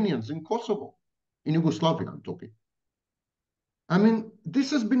Albanians in Kosovo. In Yugoslavia, I'm talking. I mean, this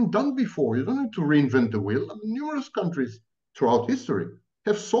has been done before. You don't need to reinvent the wheel. I mean, numerous countries throughout history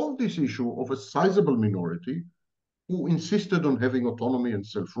have solved this issue of a sizable minority who insisted on having autonomy and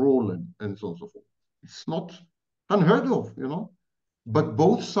self-rule and so on and so forth. It's not unheard of, But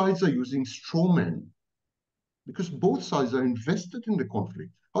both sides are using straw men because both sides are invested in the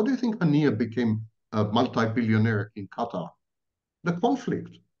conflict. How do you think Hania became a multi-billionaire in Qatar? The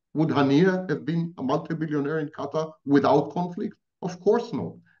conflict. Would Hania have been a multi-billionaire in Qatar without conflict? Of course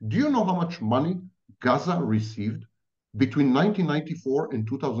not. Do you know how much money Gaza received between 1994 and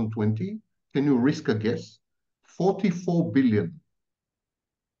 2020? Can you risk a guess? 44 billion.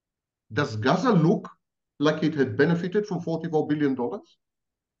 Does Gaza look like it had benefited from $44 billion?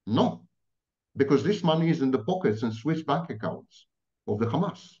 No, because this money is in the pockets and Swiss bank accounts of the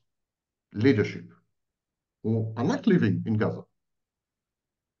Hamas leadership who are not living in Gaza.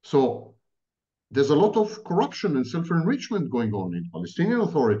 So there's a lot of corruption and self-enrichment going on in Palestinian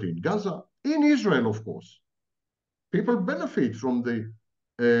Authority, in Gaza, in Israel, of course. People benefit from the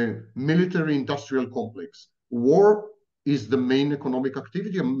military-industrial complex. War is the main economic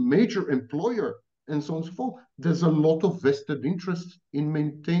activity, a major employer, and so on and so forth. There's a lot of vested interest in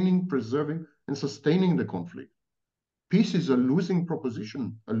maintaining, preserving, and sustaining the conflict. Peace is a losing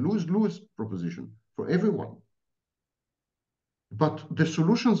proposition, a lose-lose proposition for everyone. But the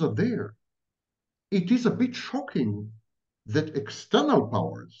solutions are there. It is a bit shocking that external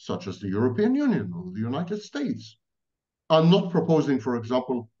powers, such as the European Union or the United States, are not proposing, for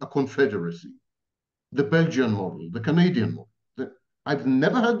example, a confederacy, the Belgian model, the Canadian model. I've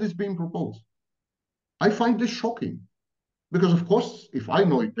never heard this being proposed. I find this shocking because, of course, if I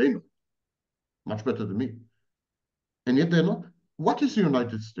know it, they know it much better than me. And yet they're not. What is the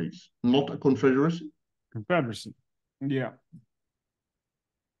United States? Not a confederacy? Confederacy. Yeah.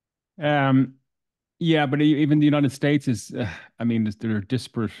 Yeah, but even the United States is, I mean, there are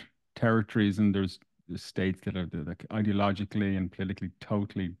disparate territories and there's states that are like ideologically and politically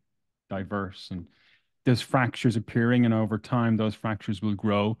totally diverse, and there's fractures appearing, and over time those fractures will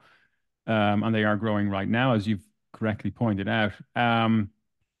grow, and they are growing right now, as you've correctly pointed out.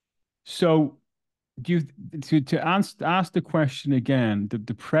 So, do you to ask the question again?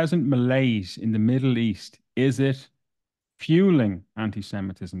 The present malaise in the Middle East, is it fueling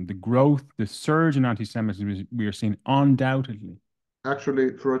anti-Semitism, the growth, the surge in anti-Semitism we are seeing undoubtedly?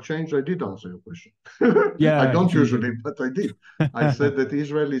 Actually, for a change, I did answer your question. I Yeah, don't usually, but I did. I said that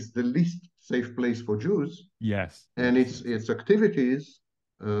Israel is the least safe place for Jews, yes, and yes, its activities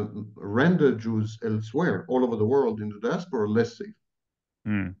render Jews elsewhere, all over the world in the diaspora, less safe.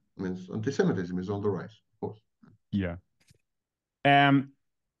 mm, Means anti-Semitism is on the rise, of course. yeah. Um.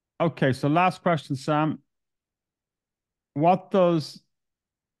 Okay, so last question, Sam. What does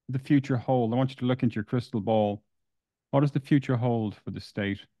the future hold? I want you to look into your crystal ball. What does the future hold for the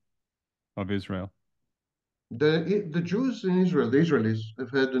state of Israel? The Jews in Israel, the Israelis,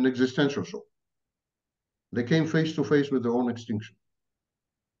 have had an existential shock. They came face to face with their own extinction.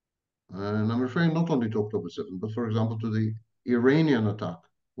 And I'm referring not only to October 7th, but for example, to the Iranian attack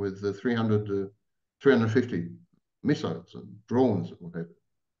with the 350 missiles and drones and whatever.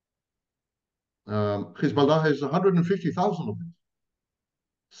 Hezbollah has 150,000 of them,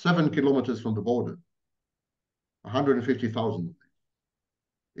 7 kilometers from the border, 150,000 of them.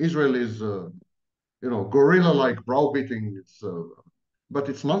 Israel is, guerrilla-like browbeating. But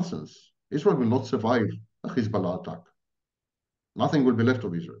it's nonsense. Israel will not survive a Hezbollah attack. Nothing will be left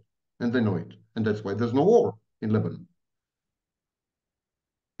of Israel, and they know it. And that's why there's no war in Lebanon.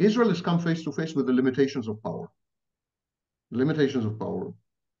 Israel has come face to face with the limitations of power. limitations of power,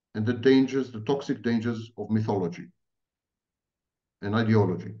 and the dangers, the toxic dangers of mythology and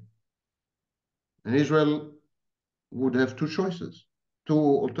ideology. And Israel would have two choices,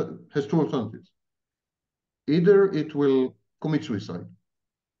 has two alternatives. Either it will commit suicide.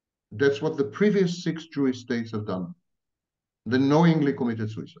 That's what the previous 6 Jewish states have done. They knowingly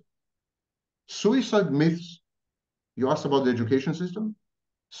committed suicide. Suicide myths, you asked about the education system.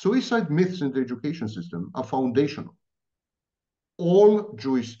 Suicide myths in the education system are foundational. All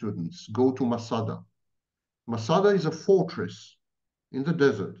Jewish students go to Masada. Masada is a fortress in the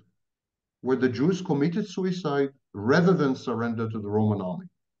desert where the Jews committed suicide rather than surrender to the Roman army.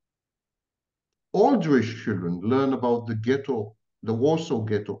 All Jewish children learn about the ghetto, the Warsaw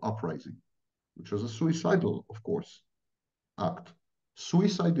Ghetto uprising, which was a suicidal, of course, act.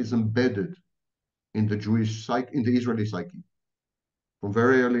 Suicide is embedded in the Jewish psyche, in the Israeli psyche, from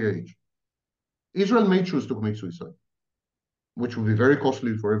very early age. Israel may choose to commit suicide, which will be very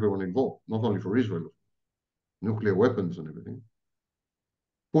costly for everyone involved, not only for Israel, nuclear weapons and everything.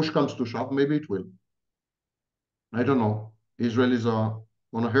 Push comes to shove, maybe it will. I don't know. Israel is on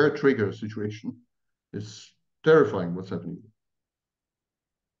a hair trigger situation. It's terrifying what's happening.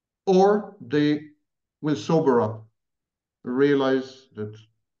 Or they will sober up, realize that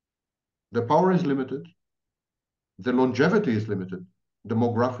the power is limited, the longevity is limited,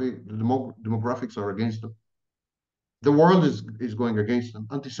 demographics are against them. The world is going against them.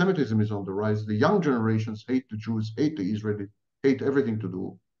 Anti-Semitism is on the rise. The young generations hate the Jews, hate the Israelis, hate everything to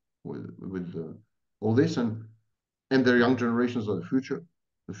do with all this. And their young generations are the future.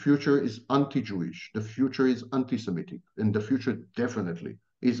 The future is anti-Jewish. The future is anti-Semitic. And the future definitely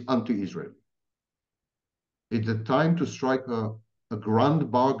is anti-Israel. It's the time to strike a grand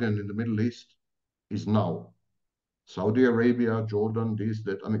bargain in the Middle East is now. Saudi Arabia, Jordan, this,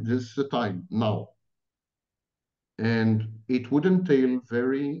 that. I mean, this is the time now. And it would entail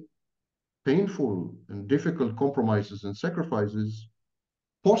very painful and difficult compromises and sacrifices,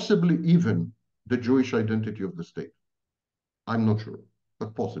 possibly even the Jewish identity of the state. I'm not sure,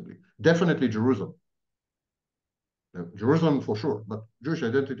 but possibly. Definitely Jerusalem. Jerusalem for sure, but Jewish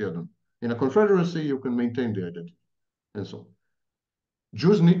identity, I don't. In a confederacy, you can maintain the identity and so on.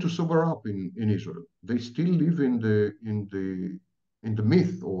 Jews need to sober up in Israel. They still live in the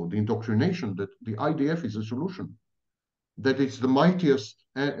myth or the indoctrination that the IDF is a solution, that it's the mightiest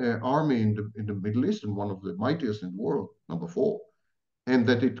army in the Middle East and one of the mightiest in the world, number 4, and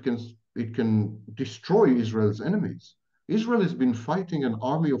that it can destroy Israel's enemies. Israel has been fighting an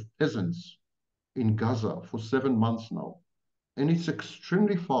army of peasants in Gaza for 7 months now, and it's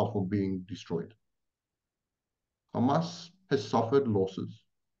extremely far from being destroyed. Hamas has suffered losses,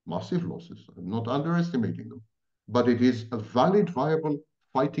 massive losses. I'm not underestimating them, but it is a valid, viable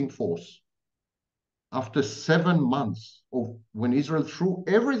fighting force. After 7 months of when Israel threw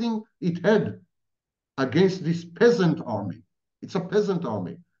everything it had against this peasant army, it's a peasant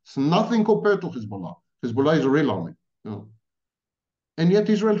army. It's nothing compared to Hezbollah. Hezbollah is a real army, you know. And yet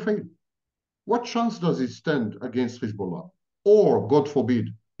Israel failed. What chance does it stand against Hezbollah? Or, God forbid,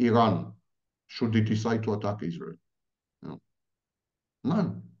 Iran, should it decide to attack Israel? No.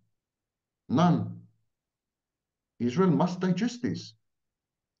 None. None. Israel must digest this.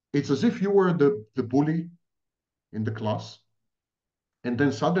 It's as if you were the bully in the class, and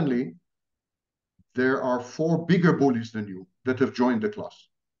then suddenly there are 4 bigger bullies than you that have joined the class.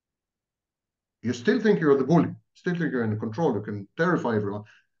 You still think you're the bully, still think you're in control, you can terrify everyone,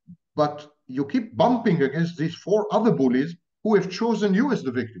 but you keep bumping against these 4 other bullies who have chosen you as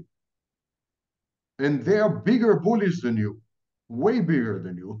the victim. And they are bigger bullies than you, way bigger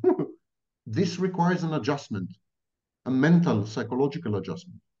than you. This requires an adjustment, a mental, psychological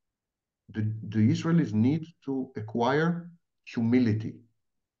adjustment. The Israelis need to acquire humility.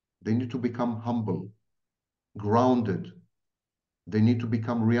 They need to become humble, grounded. They need to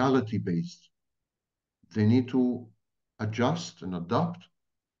become reality-based. They need to adjust and adapt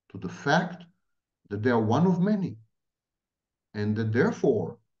to the fact that they are one of many, and that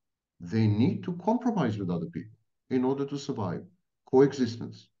therefore they need to compromise with other people in order to survive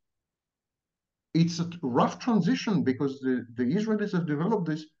coexistence. It's a rough transition because the Israelis have developed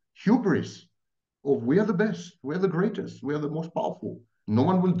this hubris of we are the best, we are the greatest, we are the most powerful. No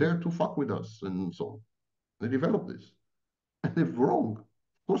one will dare to fuck with us, and so on. They developed this. And they're wrong.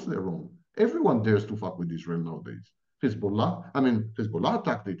 Of course they're wrong. Everyone dares to fuck with Israel nowadays. Hezbollah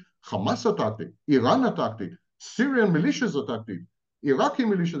attacked it, Hamas attacked it, Iran attacked it, Syrian militias attacked it, Iraqi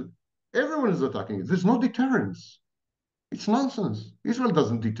militias, everyone is attacking it. There's no deterrence. It's nonsense. Israel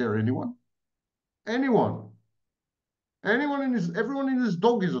doesn't deter anyone. Anyone. Everyone in his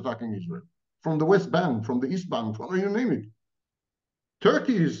dog is attacking Israel. From the West Bank, from the East Bank, from you name it.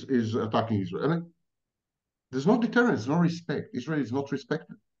 Turkey is attacking Israel. I mean, there's no deterrence, no respect. Israel is not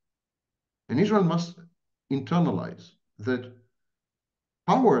respected. And Israel must internalize that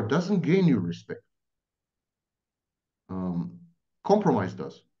power doesn't gain you respect. Um, Compromise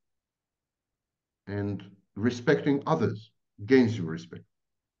does. And respecting others gains you respect.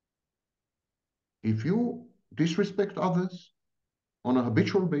 If you disrespect others on a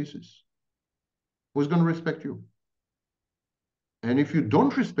habitual basis, who's going to respect you? And if you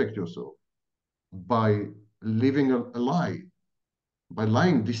don't respect yourself by living a lie, by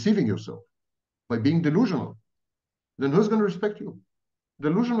lying, deceiving yourself, by being delusional, then who's going to respect you?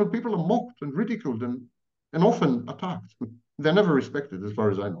 Delusional people are mocked and ridiculed and often attacked. They're never respected, as far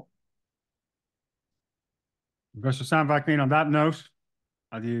as I know. Professor Sam Vaknin, on that note,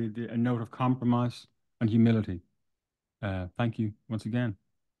 a note of compromise and humility. Thank you once again.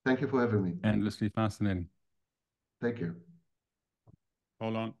 Thank you for having me. Endlessly fascinating. Thank you.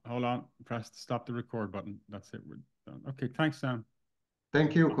 Hold on. Press the stop the record button. That's it. We're done. Okay, thanks, Sam.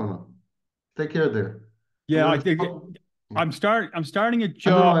 Thank you, Conor. Take care there. Yeah, I think Stop. I'm starting a No,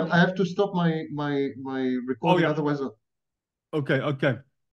 job. I have to stop my Oh recording, yeah. otherwise. Okay.